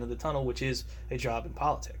light at the end of the tunnel, which is a job in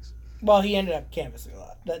politics. Well, he ended up canvassing a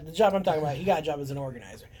lot. The job I'm talking about, he got a job as an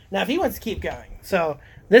organizer. Now, if he wants to keep going, so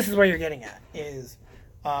this is where you're getting at, is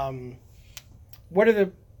what are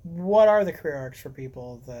the career arcs for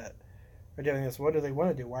people that are doing this? What do they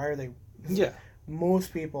want to do? Why are they... Yeah.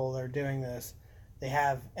 Most people that are doing this, they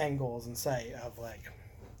have end goals in sight of like,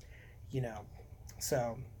 you know,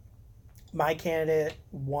 so my candidate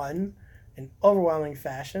won in overwhelming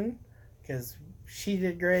fashion because she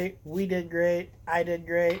did great, we did great, I did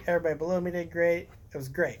great, everybody below me did great. It was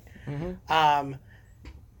great. Mm-hmm.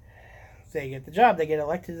 They get the job, they get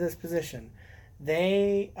elected to this position.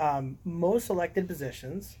 They, most elected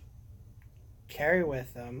positions carry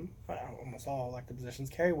with them, almost all elected positions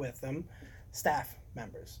carry with them staff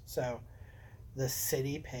members. So the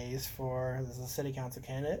city pays for, this is a city council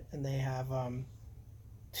candidate, and they have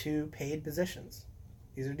 2 paid positions.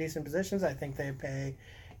 These are decent positions. I think they pay,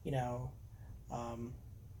 you know, or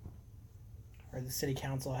the city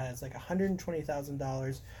council has like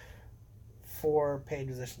 $120,000 for paid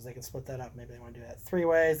positions. They can split that up. Maybe they want to do that 3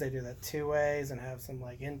 ways. They do that 2 ways and have some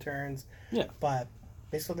like interns. Yeah. But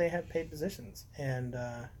basically they have paid positions. And,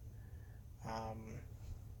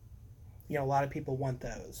 you know, a lot of people want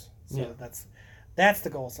those. So that's the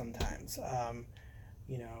goal sometimes.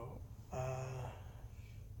 You know,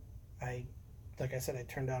 like I said, I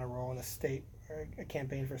turned down a role in a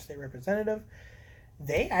campaign for a state representative.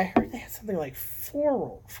 I heard they had something like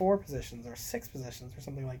 4 positions or 6 positions or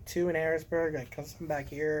something, like 2 in Harrisburg, like some back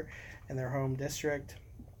here in their home district.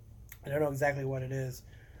 I don't know exactly what it is,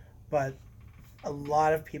 but a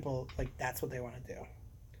lot of people, like, that's what they want to do.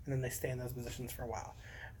 And then they stay in those positions for a while.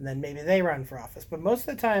 And then maybe they run for office. But most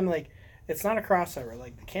of the time, like, it's not a crossover.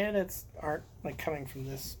 Like, the candidates aren't, like, coming from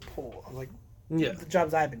this pool of, like, the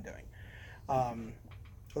jobs I've been doing.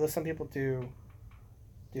 Although some people do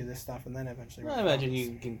this stuff and then eventually... Well, I imagine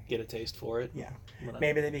you can get a taste for it. Yeah.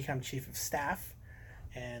 Maybe they become chief of staff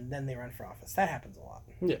and then they run for office. That happens a lot.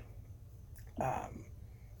 Yeah.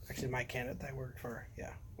 Actually, my candidate that I worked for,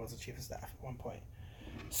 was the chief of staff at one point.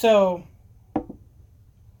 So,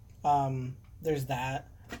 there's that.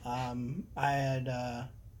 I had,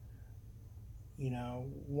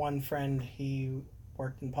 one friend, he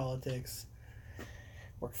worked in politics,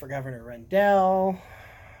 worked for Governor Rendell,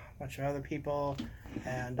 a bunch of other people,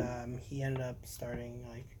 and he ended up starting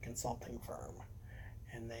like a consulting firm.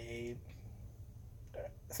 And they,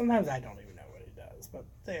 sometimes I don't even know what he does, but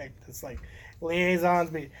it's like liaisons.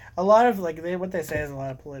 But a lot of what they say is a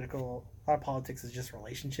lot of politics is just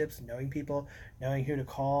relationships, knowing people, knowing who to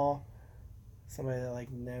call, somebody that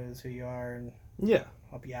like knows who you are and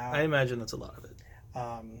help you out. I imagine that's a lot of it.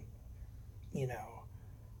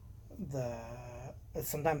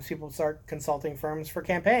 Sometimes people start consulting firms for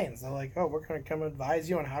campaigns. They're like, oh, we're going to come advise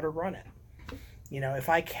you on how to run it. You know, if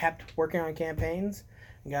I kept working on campaigns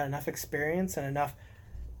and got enough experience and enough,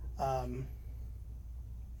 a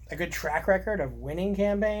good track record of winning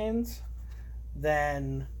campaigns,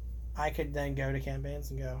 then I could then go to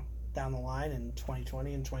campaigns and go down the line in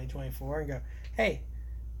 2020 and 2024 and go, hey,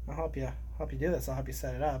 I'll help you do this. I'll help you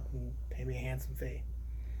set it up and pay me a handsome fee.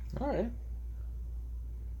 All right.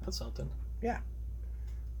 That's something. Yeah.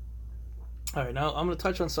 All right, now I'm going to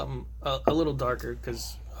touch on something a little darker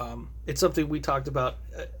because it's something we talked about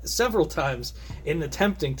several times in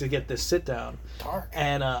attempting to get this sit down. Dark.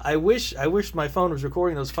 And I wish my phone was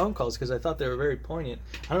recording those phone calls because I thought they were very poignant.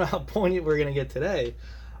 I don't know how poignant we're going to get today,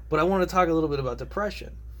 But I want to talk a little bit about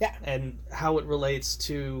depression. Yeah. And how it relates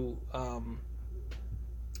to, I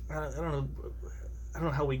don't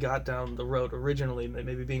know how we got down the road originally,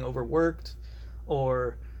 maybe being overworked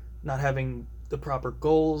or not having the proper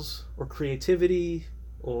goals or creativity,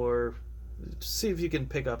 or see if you can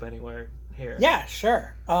pick up anywhere here. Yeah,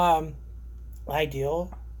 sure. I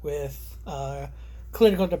deal with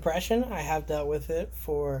clinical depression. I have dealt with it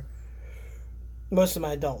for most of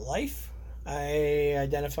my adult life. I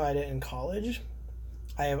identified it in college.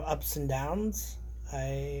 I have ups and downs.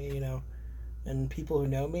 And people who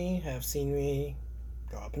know me have seen me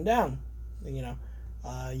go up and down.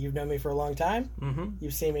 You've known me for a long time. Mm-hmm.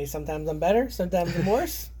 You've seen me. Sometimes I'm better. Sometimes I'm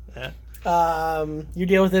worse. Yeah. You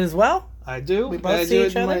deal with it as well. I do. We both I see do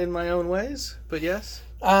each it other in my own ways. But yes.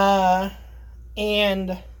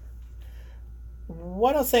 And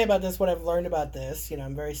what I'll say about this, what I've learned about this,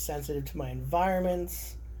 I'm very sensitive to my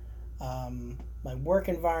environments, my work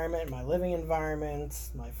environment, my living environment,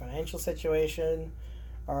 my financial situation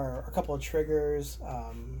are a couple of triggers.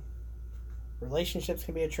 Relationships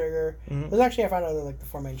can be a trigger. Mm-hmm. Those actually I found out like the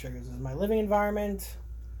four main triggers is my living environment,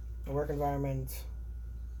 my work environment,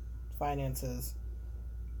 finances,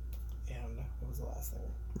 and what was the last thing?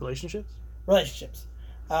 Relationships.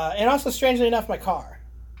 And also, strangely enough, my car.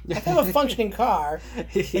 I have a functioning car.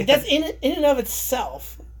 Yeah. Like, that's in and of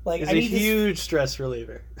itself. Like, It's a huge stress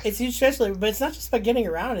reliever. It's huge stress reliever, but it's not just about getting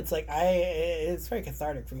around. It's like it's very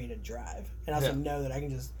cathartic for me to drive, and also know that I can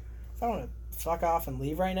just, if I want to fuck off and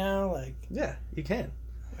leave right now, like yeah, you can.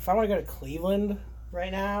 If I want to go to Cleveland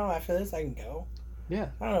right now after this, I can go. Yeah,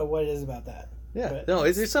 I don't know what it is about that. Yeah, but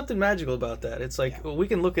no, there's something magical about that. It's like we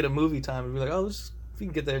can look at a movie time and be like, oh, if we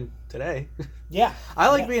can get there today. Yeah, I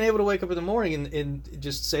like being able to wake up in the morning and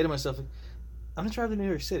just say to myself, I'm gonna drive to New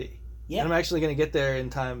York City. Yeah, and I'm actually gonna get there in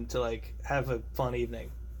time to like have a fun evening.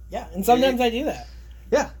 Yeah, and sometimes I do that.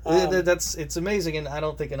 Yeah, it's amazing, and I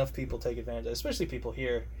don't think enough people take advantage of it, especially people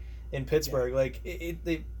here in Pittsburgh. Yeah. Like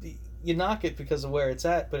you knock it because of where it's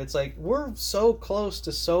at, but it's like we're so close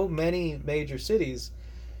to so many major cities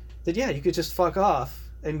that you could just fuck off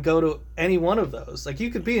and go to any one of those. Like you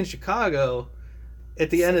could be in Chicago at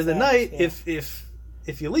the end of the night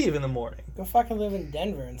if you leave in the morning. Go fucking live in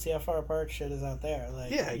Denver and see how far apart shit is out there.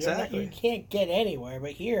 Like, yeah, exactly. You can't get anywhere,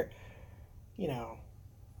 but here,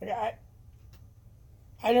 like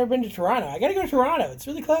I've never been to Toronto. I gotta go to Toronto. It's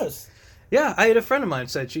really close. Yeah, I had a friend of mine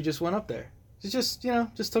said she just went up there. She just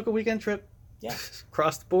took a weekend trip. Yeah.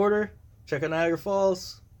 Crossed the border, check out Niagara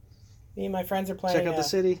Falls. Me and my friends are planning check out the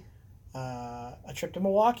city. A trip to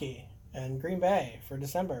Milwaukee and Green Bay for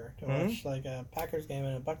December to watch like a Packers game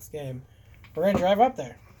and a Bucks game. We're gonna drive up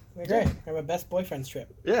there. It'll be great. We're my best boyfriend's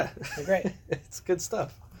trip. Yeah, it'll be great. It's good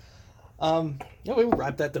stuff. We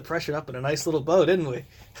wrapped that depression up in a nice little bow, didn't we?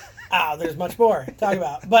 There's much more to talk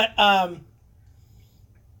about. But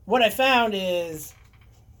what I found is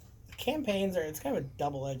campaigns it's kind of a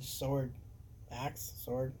double-edged sword. Axe?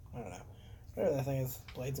 Sword? I don't know. Whatever that thing is.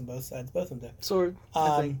 Blades on both sides. Both of them do. Sword,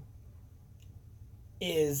 I think.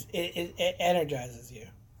 It energizes you.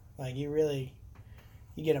 Like, you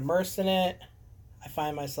get immersed in it. I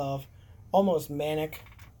find myself almost manic,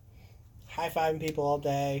 high-fiving people all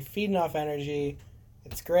day, feeding off energy.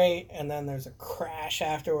 It's great, and then there's a crash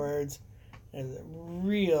afterwards. There's a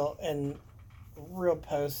real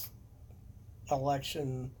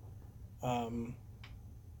post-election kind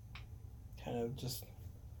of just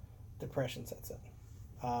depression sets in.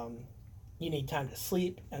 You need time to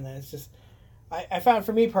sleep, and then it's just... I found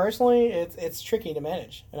for me personally, it's tricky to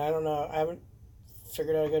manage, and I don't know. I haven't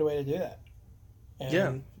figured out a good way to do that.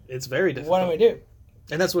 And it's very difficult. What do I do?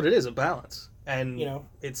 And that's what it is, a balance. And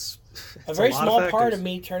it's a very small part of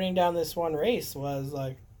me turning down this one race was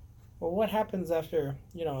like, well, what happens after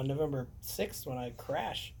on November 6th when I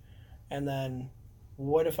crash, and then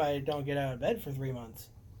what if I don't get out of bed for 3 months?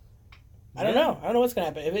 I don't know. I don't know what's gonna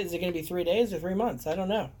happen. Is it gonna be 3 days or 3 months? I don't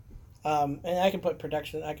know. And I can put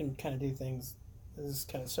production. I can kind of do things. This is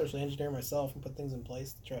kind of socially engineer myself and put things in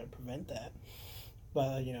place to try to prevent that.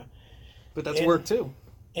 But But that's work too.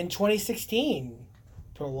 In 2016,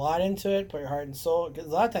 put a lot into it. Put your heart and soul. Because a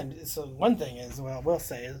lot of times, so one thing is what I will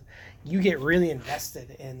say is you get really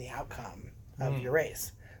invested in the outcome of your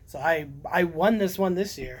race. So I won this one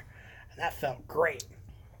this year, and that felt great.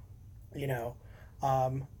 A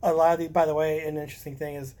lot of these, by the way, an interesting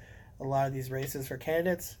thing is a lot of these races for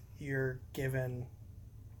candidates, you can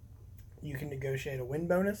negotiate a win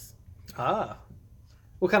bonus.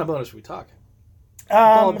 What kind of bonus are we talking?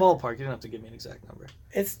 Ballpark. You don't have to give me an exact number.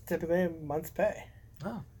 It's typically a month's pay.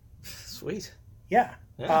 Oh, sweet. Yeah.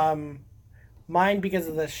 Mine, because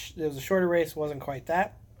of it was a shorter race, wasn't quite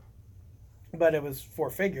that. but it was four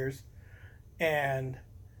figures. And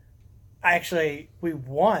we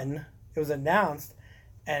won. It was announced,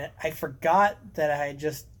 and I forgot that I had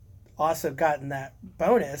just also gotten that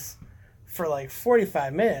bonus for like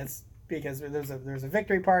 45 minutes because there was a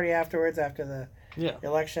victory party afterwards after the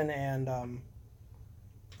election, and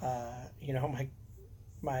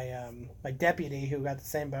my deputy who got the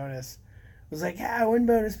same bonus was like, "Yeah, win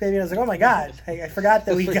bonus, baby." And I was like, "Oh my god, I forgot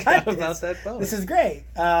that we got this. About that bonus. This is great."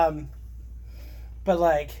 But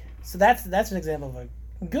like, so that's an example of a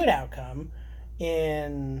good outcome.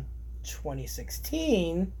 In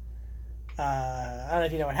 2016, I don't know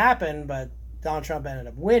if you know what happened, but Donald Trump ended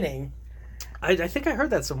up winning. I think I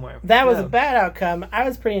heard that somewhere. That was a bad outcome. I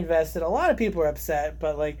was pretty invested. A lot of people were upset,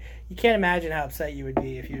 but like, you can't imagine how upset you would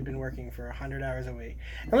be if you'd been working for 100 hours a week.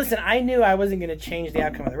 And listen, I knew I wasn't going to change the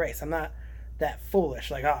outcome of the race. I'm not that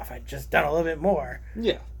foolish. Like, if I'd just done a little bit more.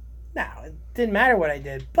 Yeah. No, it didn't matter what I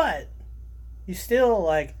did, but you still,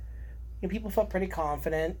 like, people felt pretty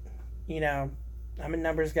confident. I'm a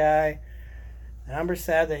numbers guy. The numbers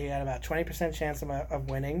said that he had about 20% chance of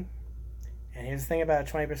winning. And here's the thing about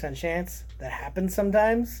a 20% chance. That happens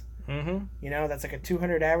sometimes. Mm-hmm. That's like a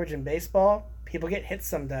 200 average in baseball. People get hit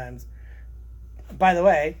sometimes. By the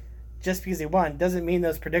way, just because he won doesn't mean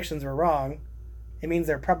those predictions were wrong. It means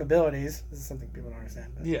they're probabilities. This is something people don't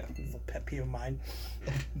understand. But yeah. It's a pet peeve of mine.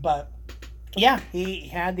 But, yeah, he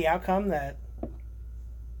had the outcome that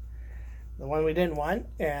the one we didn't want.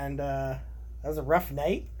 And that was a rough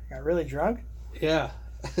night. I got really drunk. Yeah.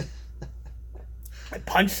 I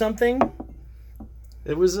punched something.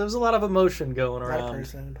 There was a lot of emotion going around. Not a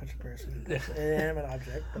person, punch a person. I'm an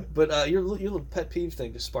object. But your little pet peeve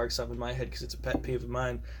thing just sparked something in my head because it's a pet peeve of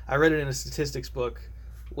mine. I read it in a statistics book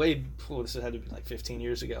this had to be like 15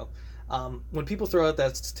 years ago. When people throw out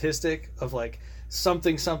that statistic of like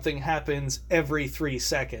something happens every 3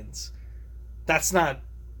 seconds, that's not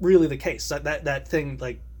really the case. That thing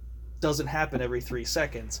like doesn't happen every 3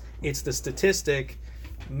 seconds. It's the statistic.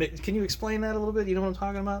 Can you explain that a little bit? You know what I'm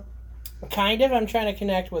talking about? Kind of. I'm trying to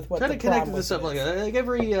connect with what the problem is. Something like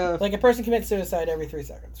every... like a person commits suicide every 3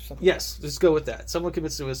 seconds or something. Yes, let's go with that. Someone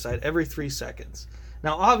commits suicide every 3 seconds.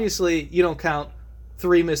 Now, obviously, you don't count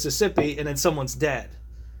 3 Mississippi and then someone's dead.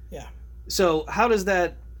 Yeah. So how does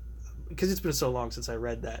that... Because it's been so long since I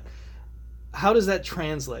read that. How does that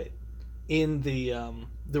translate in the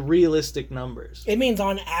realistic numbers? It means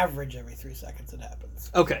on average every 3 seconds it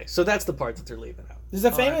happens. Okay, so that's the part that they're leaving out. There's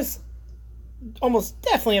a famous... almost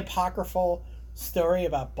definitely apocryphal story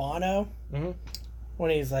about Bono. Mm-hmm.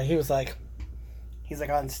 When he's like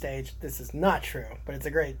on stage. This is not true, but it's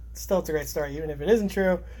a great story. Even if it isn't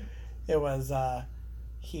true, it was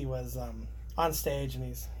he was on stage and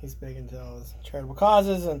he's big into all his charitable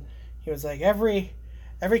causes, and he was like, every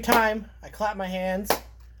time I clap my hands,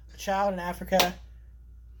 a child in Africa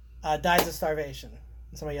dies of starvation.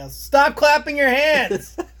 And somebody yells, "Stop clapping your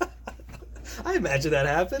hands!" I imagine that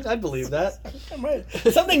happened. I believe that.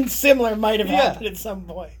 Something similar might have happened at some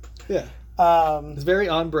point. Yeah. It's very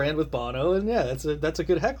on brand with Bono, and yeah, that's a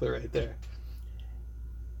good heckler right there.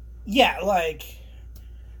 Yeah,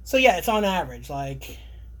 so yeah, it's on average, but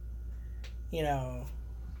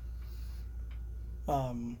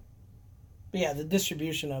yeah, the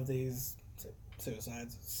distribution of these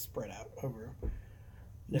suicides is spread out over a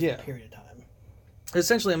different period of time.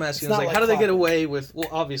 Essentially, I'm asking, how do they get away with... Well,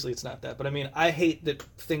 obviously it's not that, but I mean, I hate that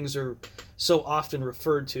things are so often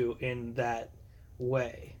referred to in that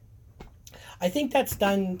way. I think that's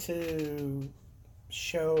done to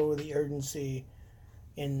show the urgency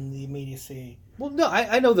in the immediacy. Well, no,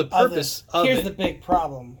 I know the purpose of it. Here's the big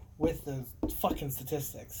problem with the fucking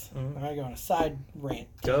statistics. Mm-hmm. I'm going to go on a side rant.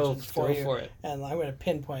 Go for it. And I'm going to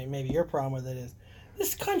pinpoint maybe your problem with it is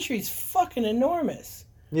this country's fucking enormous.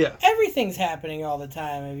 Yeah. Everything's happening all the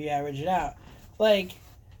time if you average it out.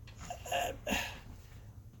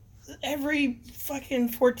 Every fucking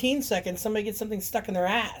 14 seconds somebody gets something stuck in their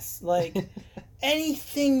ass.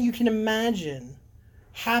 Anything you can imagine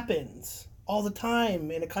happens all the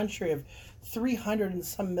time in a country of 300 and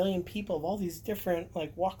some million people of all these different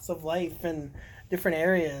walks of life and different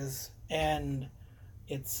areas, and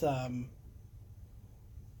it's not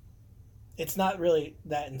really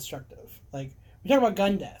that instructive. We talk about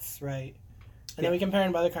gun deaths, right? And then we compare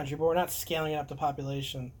them to other countries, but we're not scaling up the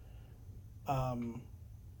population.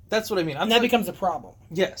 That's what I mean. That becomes a problem.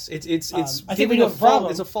 Yes, it's. I think we have a problem.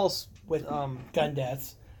 It's a false with gun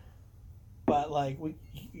deaths, but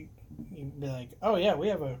you'd be like, oh yeah, we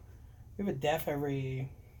have a death every,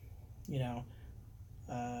 a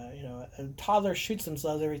toddler shoots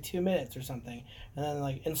themselves every 2 minutes or something, and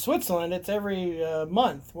then in Switzerland it's every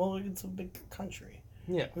month. Well, it's a big country.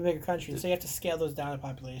 Yeah. of a bigger country. So you have to scale those down to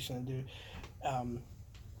population and do,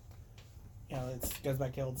 it goes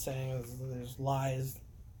back to the old saying: there's lies,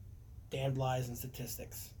 damned lies, and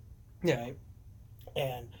statistics. Yeah. Right?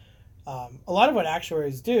 And a lot of what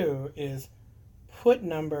actuaries do is put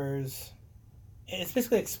numbers. It's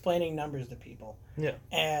basically explaining numbers to people. Yeah.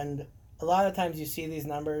 And a lot of times you see these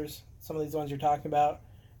numbers, some of these ones you're talking about,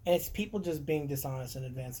 and it's people just being dishonest and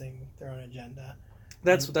advancing their own agenda.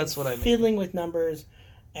 That's what I mean. Fiddling with numbers,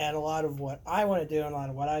 and a lot of what I want to do and a lot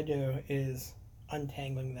of what I do is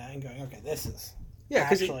untangling that and going, okay, this is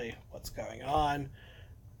actually what's going on.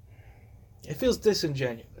 It feels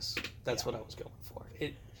disingenuous. That's what I was going for.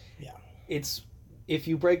 It's if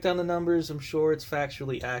you break down the numbers, I'm sure it's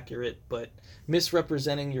factually accurate, but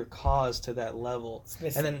misrepresenting your cause to that level,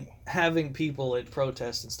 and then having people at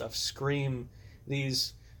protests and stuff scream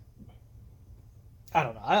these. I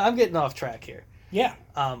don't know. I'm getting off track here. Yeah.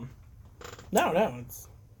 No.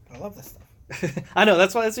 I love this stuff. I know.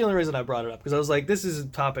 That's the only reason I brought it up, because I was like, this is a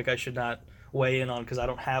topic I should not weigh in on because I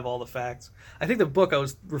don't have all the facts. I think the book I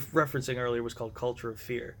was referencing earlier was called Culture of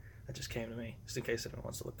Fear. That just came to me, just in case anyone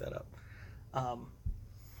wants to look that up.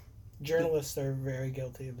 Journalists are very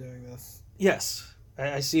guilty of doing this. Yes,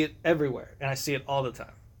 I see it everywhere, and I see it all the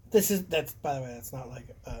time. That's by the way, that's not like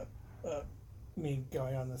me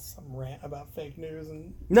going on some rant about fake news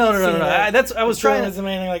and no. I was trying to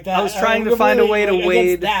anything like that. I was trying to find a way to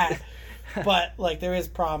wade that, but like there is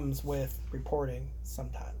problems with reporting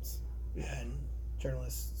sometimes, and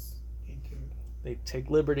journalists need to. They take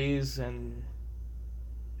liberties and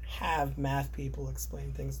have math people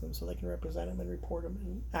explain things to them so they can represent them and report them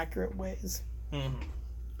in accurate ways. Mm-hmm.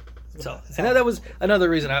 So, and that was another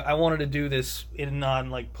reason I wanted to do this in a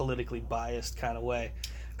non politically biased kind of way,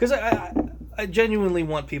 because I genuinely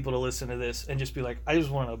want people to listen to this and just be like, I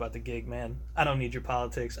just want to know about the gig, man. I don't need your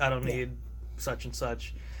politics. I don't need such and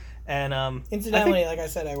such. And incidentally, like I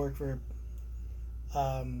said, I work for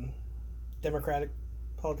Democratic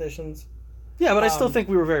politicians. Yeah, but I still think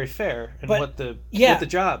we were very fair in what the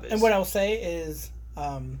job is. And what I'll say is,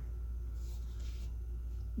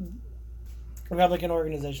 Republican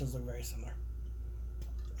organizations look very similar.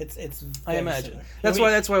 It's. I imagine similar. that's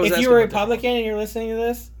why I was. If asking you're a about Republican and you're listening to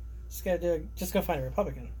this, just go find a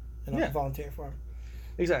Republican and volunteer for him.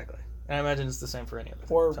 Exactly, and I imagine it's the same for any other.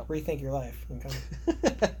 Or rethink your life and come.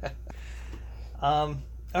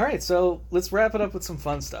 All right, so let's wrap it up with some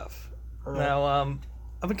fun stuff. Right. Now,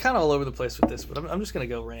 I've been kind of all over the place with this, but I'm just going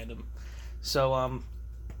to go random. So,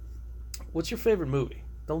 what's your favorite movie?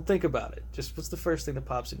 Don't think about it. Just what's the first thing that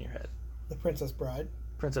pops in your head? The Princess Bride.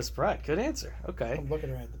 Princess Bride. Good answer. Okay. I'm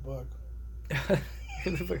looking right at the book.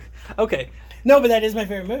 Okay. No, but that is my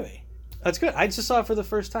favorite movie. That's good. I just saw it for the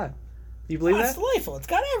first time. Do you believe that? It's delightful. It's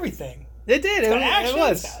got everything. It did. It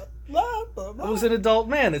was. Blah, blah, blah. I was an adult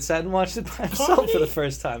man that sat and watched it by himself for the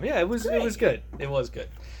first time. Yeah, it was good. It was good.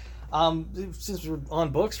 Since we're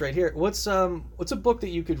on books right here, what's a book that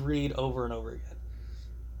you could read over and over again?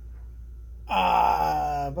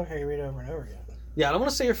 A book I could read over and over again. Yeah, I don't want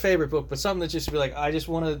to say your favorite book, but something that just be like, I just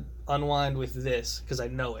want to unwind with this because I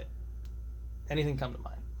know it. Anything come to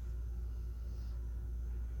mind?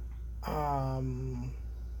 I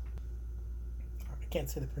can't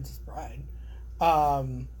say The Princess Bride. I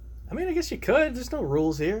mean, I guess you could. There's no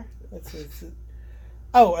rules here. The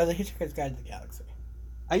Hitchhiker's Guide to the Galaxy.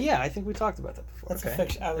 Yeah, I think we talked about that before. That's a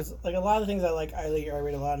fiction. I was like a lot of things I like. I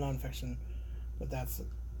read a lot of nonfiction, but that's a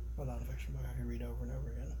nonfiction book I can read over and over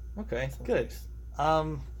again. Okay, good.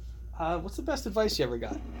 What's the best advice you ever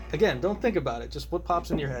got? Again, don't think about it. Just what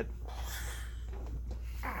pops in your head.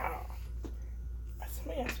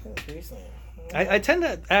 Somebody asked me this recently. I tend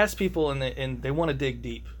to ask people, and they want to dig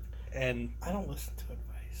deep, and I don't listen to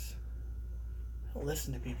advice. I don't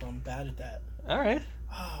listen to people. I'm bad at that. All right.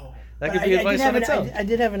 Oh, that could be advice on its own. I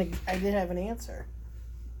did have an answer.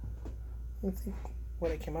 Let me think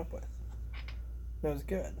what I came up with. That was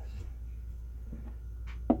good.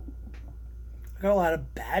 I got a lot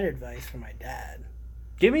of bad advice from my dad.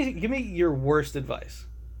 Give me your worst advice.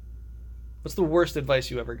 What's the worst advice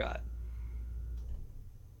you ever got?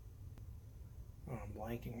 Oh, I'm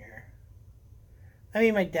blanking here. I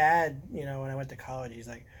mean, my dad, when I went to college, he's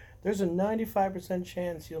like, there's a 95%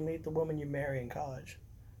 chance you'll meet the woman you marry in college.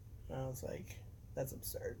 And I was like, that's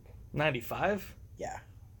absurd. 95? Yeah.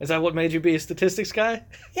 Is that what made you be a statistics guy?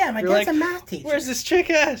 Yeah, my dad's a math teacher. Where's this chick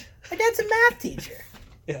at? My dad's a math teacher.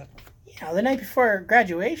 Yeah. The night before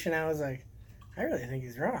graduation, I was like, I really think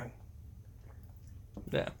he's wrong.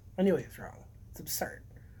 Yeah. I knew he was wrong. It's absurd.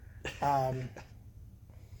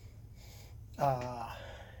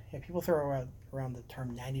 People throw around the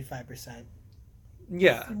term 95%.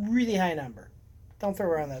 Yeah. It's a really high number. Don't throw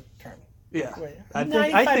around that term. Yeah. Wait, I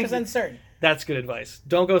 95% certain. That's good advice.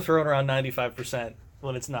 Don't go throwing around 95%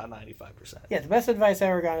 when it's not 95%. Yeah, the best advice I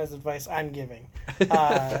ever got is advice I'm giving.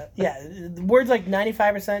 Words like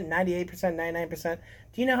 95%, 98%, 99%.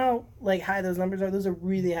 Do you know how like high those numbers are? Those are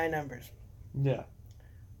really high numbers. Yeah.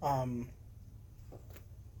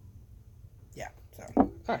 Yeah. So.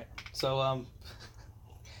 All right. So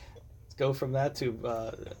let's go from that to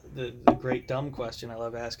the great dumb question I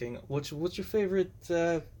love asking. What's your favorite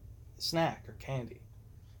snack or candy?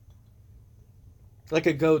 Like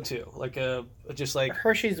a go-to, like just like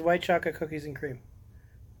Hershey's white chocolate cookies and cream.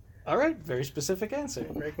 All right, very specific answer.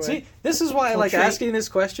 Breakaway. See, this is why I like treat. asking this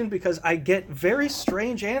question, because I get very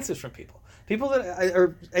strange answers from people. People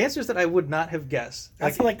or answers that I would not have guessed. I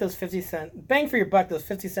also like those 50-cent bang for your buck. Those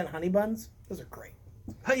 50-cent honey buns. Those are great.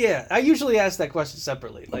 Yeah, I usually ask that question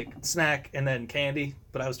separately, like snack and then candy.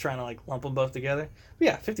 But I was trying to like lump them both together. But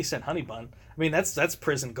yeah, 50-cent honey bun. I mean, that's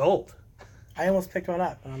prison gold. I almost picked one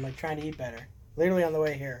up, and I'm like trying to eat better. Literally on the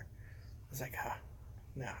way here, I was like,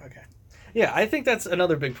 no, okay. Yeah, I think that's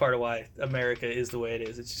another big part of why America is the way it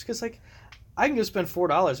is. It's just because like I can go spend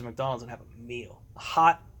 $4 at McDonald's and have a meal, a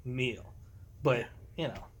hot meal, but you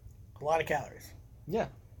know, A lot of calories. yeah.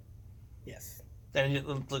 Yes. And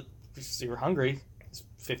you're hungry. It's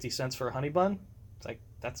 50 cents for a honey bun. It's like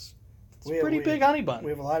that's a pretty big honey bun.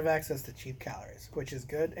 We have a lot of access to cheap calories, which is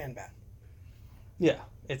good and bad. Yeah,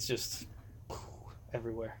 it's just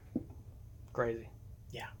everywhere. Crazy.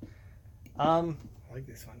 Yeah. I like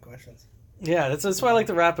these fun questions. Yeah, that's why I like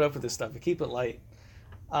to wrap it up with this stuff. We keep it light.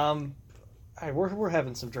 All right, we're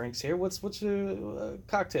having some drinks here. What's your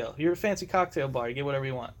cocktail? You're a fancy cocktail bar. You get whatever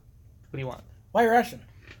you want. What do you want? White Russian.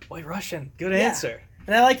 White Russian. Good answer.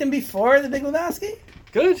 And I liked them before The Big Lebowski.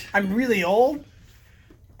 Good. I'm really old,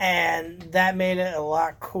 and that made it a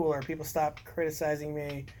lot cooler. People stopped criticizing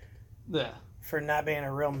me for not being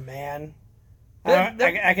a real man.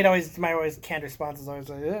 I could always, my canned response is always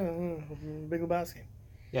like, Big Lebowski.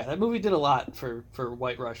 Yeah, that movie did a lot for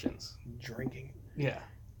White Russians. Drinking. Yeah.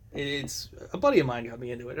 It's a buddy of mine got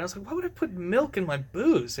me into it, and I was like, why would I put milk in my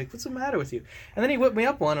booze? Like, what's the matter with you? And then he whipped me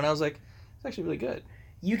up one, and I was like, it's actually really good.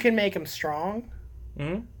 You can make them strong,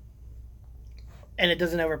 Mm-hmm. and it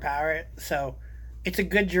doesn't overpower it. So it's a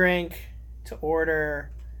good drink to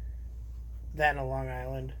order that in a Long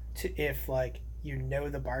Island. If, like, you know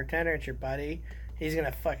the bartender, it's your buddy, he's going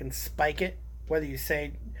to fucking spike it. Whether you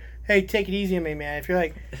say, hey, take it easy on me, man. If you're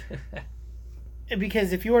like...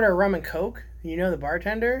 Because if you order a rum and coke, you know the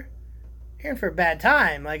bartender, you're in for a bad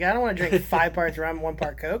time. Like, I don't want to drink 5 parts rum, 1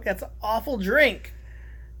 part coke. That's an awful drink.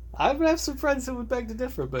 I have some friends that would beg to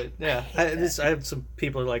differ, but yeah, I have some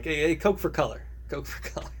people who are like, hey, Coke for color. Coke for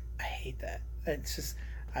color. I hate that. It's just,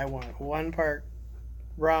 I want 1 part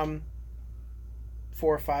rum,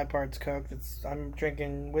 4 or 5 parts coke. I'm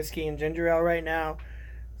drinking whiskey and ginger ale right now.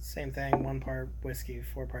 Same thing, 1 part whiskey,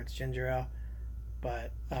 4 parts ginger ale.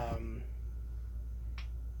 But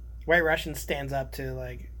White Russian stands up to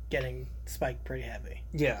like getting spiked pretty heavy.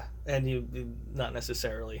 Yeah, and you not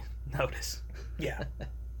necessarily notice. Yeah,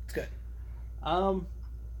 it's good.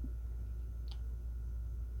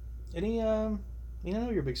 Any you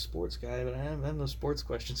know, you're a big sports guy, but I have no sports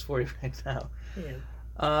questions for you right now.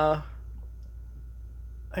 Yeah.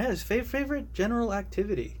 Yeah, his favorite general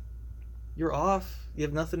activity. You're off. You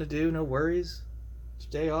have nothing to do. No worries. It's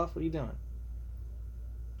your day off. What are you doing?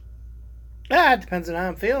 It depends on how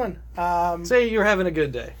I'm feeling. Say you're having a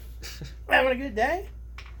good day. Having a good day.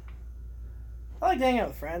 I like hanging out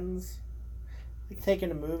with friends. I like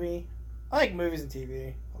taking a movie. I like movies and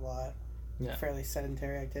TV a lot. Yeah. Fairly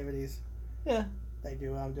sedentary activities. Yeah. I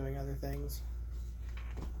do while I'm doing other things.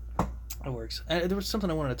 It works. And there was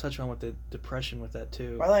something I wanted to touch on with the depression with that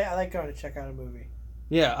too. I like going to check out a movie.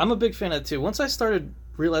 Yeah, I'm a big fan of it too. Once I started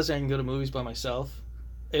realizing I can go to movies by myself,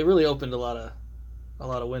 it really opened a lot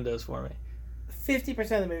of windows for me. 50% of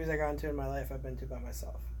the movies I got into in my life I've been to by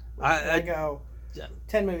myself. I go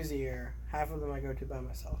 10 movies a year. Half of them I go to by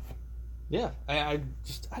myself. Yeah, I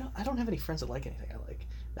don't have any friends that like anything I like.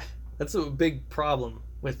 That's a big problem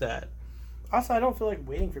with that. Also, I don't feel like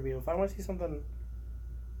waiting for people. If I want to see something...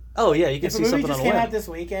 Oh, yeah, you can see something on a whim. If a movie just came out this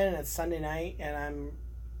weekend and it's Sunday night and I'm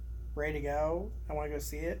ready to go, I want to go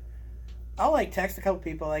see it, I'll like text a couple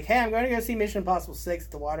people like, hey, I'm going to go see Mission Impossible 6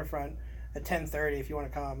 at the waterfront at 10:30 if you want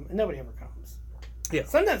to come. And nobody ever comes. Yeah.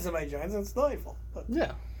 Sometimes somebody joins and it's delightful. But...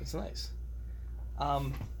 Yeah, it's nice.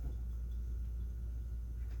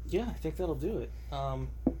 Yeah, I think that'll do it. Do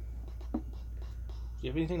you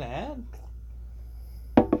have anything to add?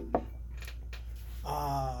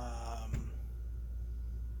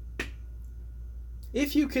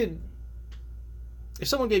 If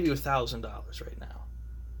someone gave you $1,000 right now,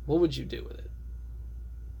 what would you do with it?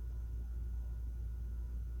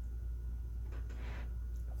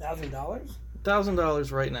 $1,000?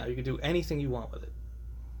 $1,000 right now. You could do anything you want with it.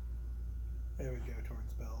 It would go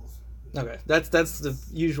towards bills. Okay, that's the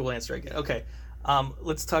usual answer I get. Okay,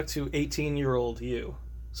 let's talk to 18-year-old you.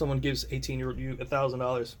 Someone gives 18-year-old you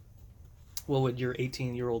 $1,000. What would your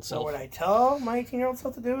 18-year-old self? What would I tell my 18-year-old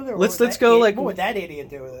self to do with it? Let's go what would that idiot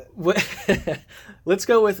do with it? Let's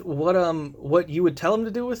go with what you would tell him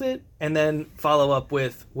to do with it, and then follow up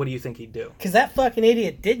with what do you think he'd do? Because that fucking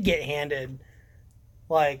idiot did get handed.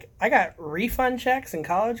 Like, I got refund checks in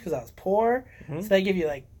college because I was poor. Mm-hmm. So they give you,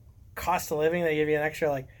 like, cost of living. They give you an extra,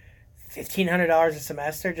 like, $1,500 a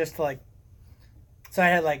semester just to, like... So I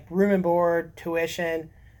had, like, room and board, tuition,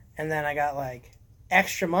 and then I got, like,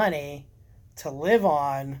 extra money to live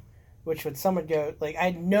on, which would someone go... Like, I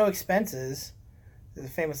had no expenses. There's a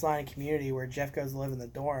famous line in Community where Jeff goes to live in the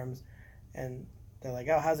dorms, and they're like,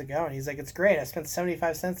 oh, how's it going? He's like, it's great. I spent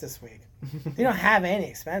 75 cents this week. You don't have any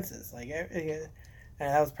expenses. Like... And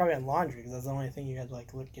that was probably on laundry because that's the only thing you had to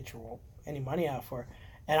like get your any money out for.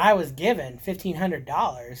 And I was given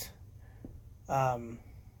 $1,500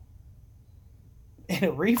 in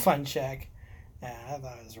a refund check. And I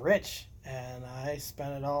thought I was rich. And I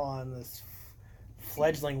spent it all on this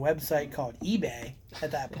fledgling website called eBay at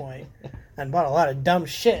that point. And bought a lot of dumb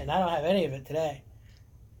shit. And I don't have any of it today.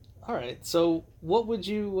 All right. So what would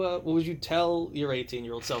you tell your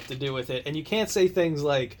 18-year-old self to do with it? And you can't say things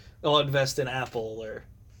like, "Oh, invest in Apple," or...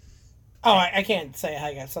 Oh, I can't say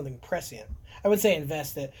I got something prescient. I would say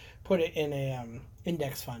invest it, put it in a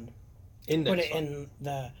index fund. Put it in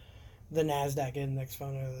the NASDAQ index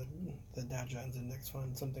fund or the Dow Jones index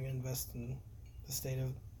fund. Something to invest in the state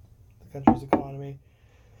of the country's economy,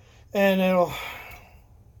 and it'll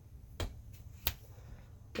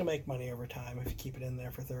make money over time if you keep it in there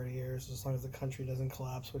for 30 years, as long as the country doesn't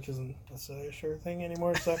collapse, which isn't necessarily a sure thing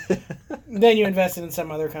anymore. So then you invest it in some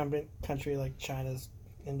other country like China's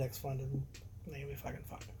index fund, and then you'll be fucking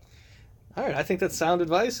fine. All right, I think that's sound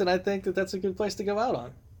advice, and I think that that's a good place to go out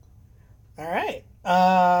on. All right.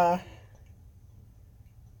 What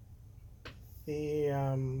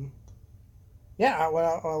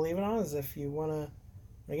I'll leave it on is if you want to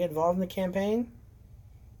get involved in the campaign,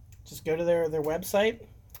 just go to their website,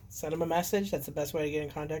 send them a message. That's the best way to get in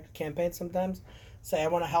contact with campaigns sometimes. Say, I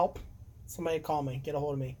want to help. Somebody call me, get a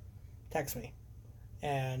hold of me, text me.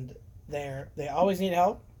 And they always need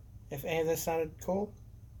help. If any of this sounded cool,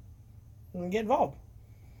 then get involved.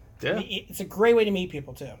 Yeah. It's a great way to meet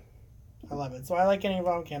people, too. I love it. So I like getting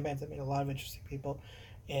involved in campaigns. I meet a lot of interesting people,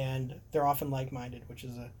 and they're often like-minded, which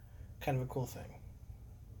is a kind of a cool thing.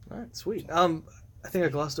 All right, sweet. I think I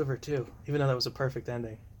glossed over it, too, even though that was a perfect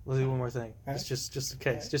ending. We'll do one more thing. Right. Just in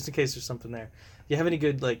case. Right. Just in case there's something there. Do you have any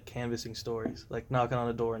good, like, canvassing stories? Like, knocking on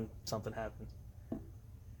a door and something happens?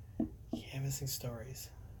 Canvassing stories.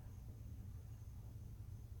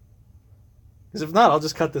 Because if not, I'll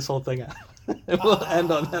just cut this whole thing out. And we'll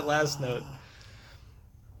end on that last note.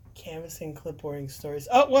 Canvassing, clipboarding stories.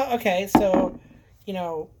 Oh, well, okay. So,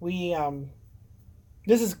 we...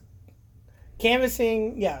 this is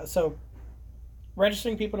canvassing... Yeah, so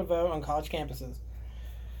registering people to vote on college campuses.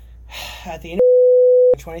 At the end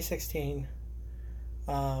of 2016,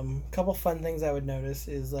 a couple fun things I would notice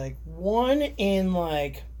is, like, 1 in,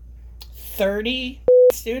 like, 30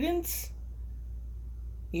 students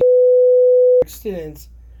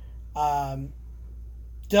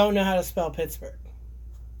don't know how to spell Pittsburgh.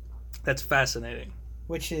 That's fascinating.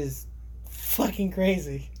 Which is fucking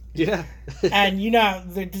crazy. Yeah. And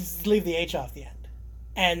they just leave the H off the end.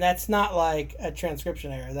 And that's not like a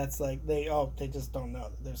transcription error. That's like they just don't know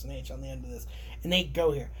that there's an H on the end of this. And they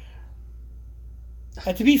go here.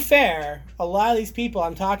 And to be fair, a lot of these people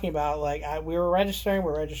I'm talking about, like we're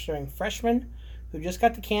registering freshmen who just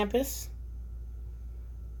got to campus.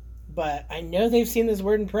 But I know they've seen this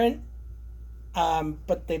word in print.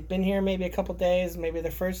 But they've been here maybe a couple days, maybe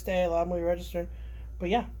their first day, a lot of them we registered. But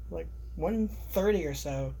yeah, like 1 in 30 or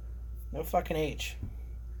so, no fucking H.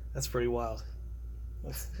 That's pretty wild.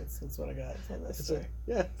 That's what I got.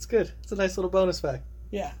 Yeah, it's good. It's a nice little bonus fact.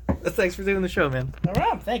 Yeah. Thanks for doing the show, man. No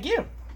problem. Thank you.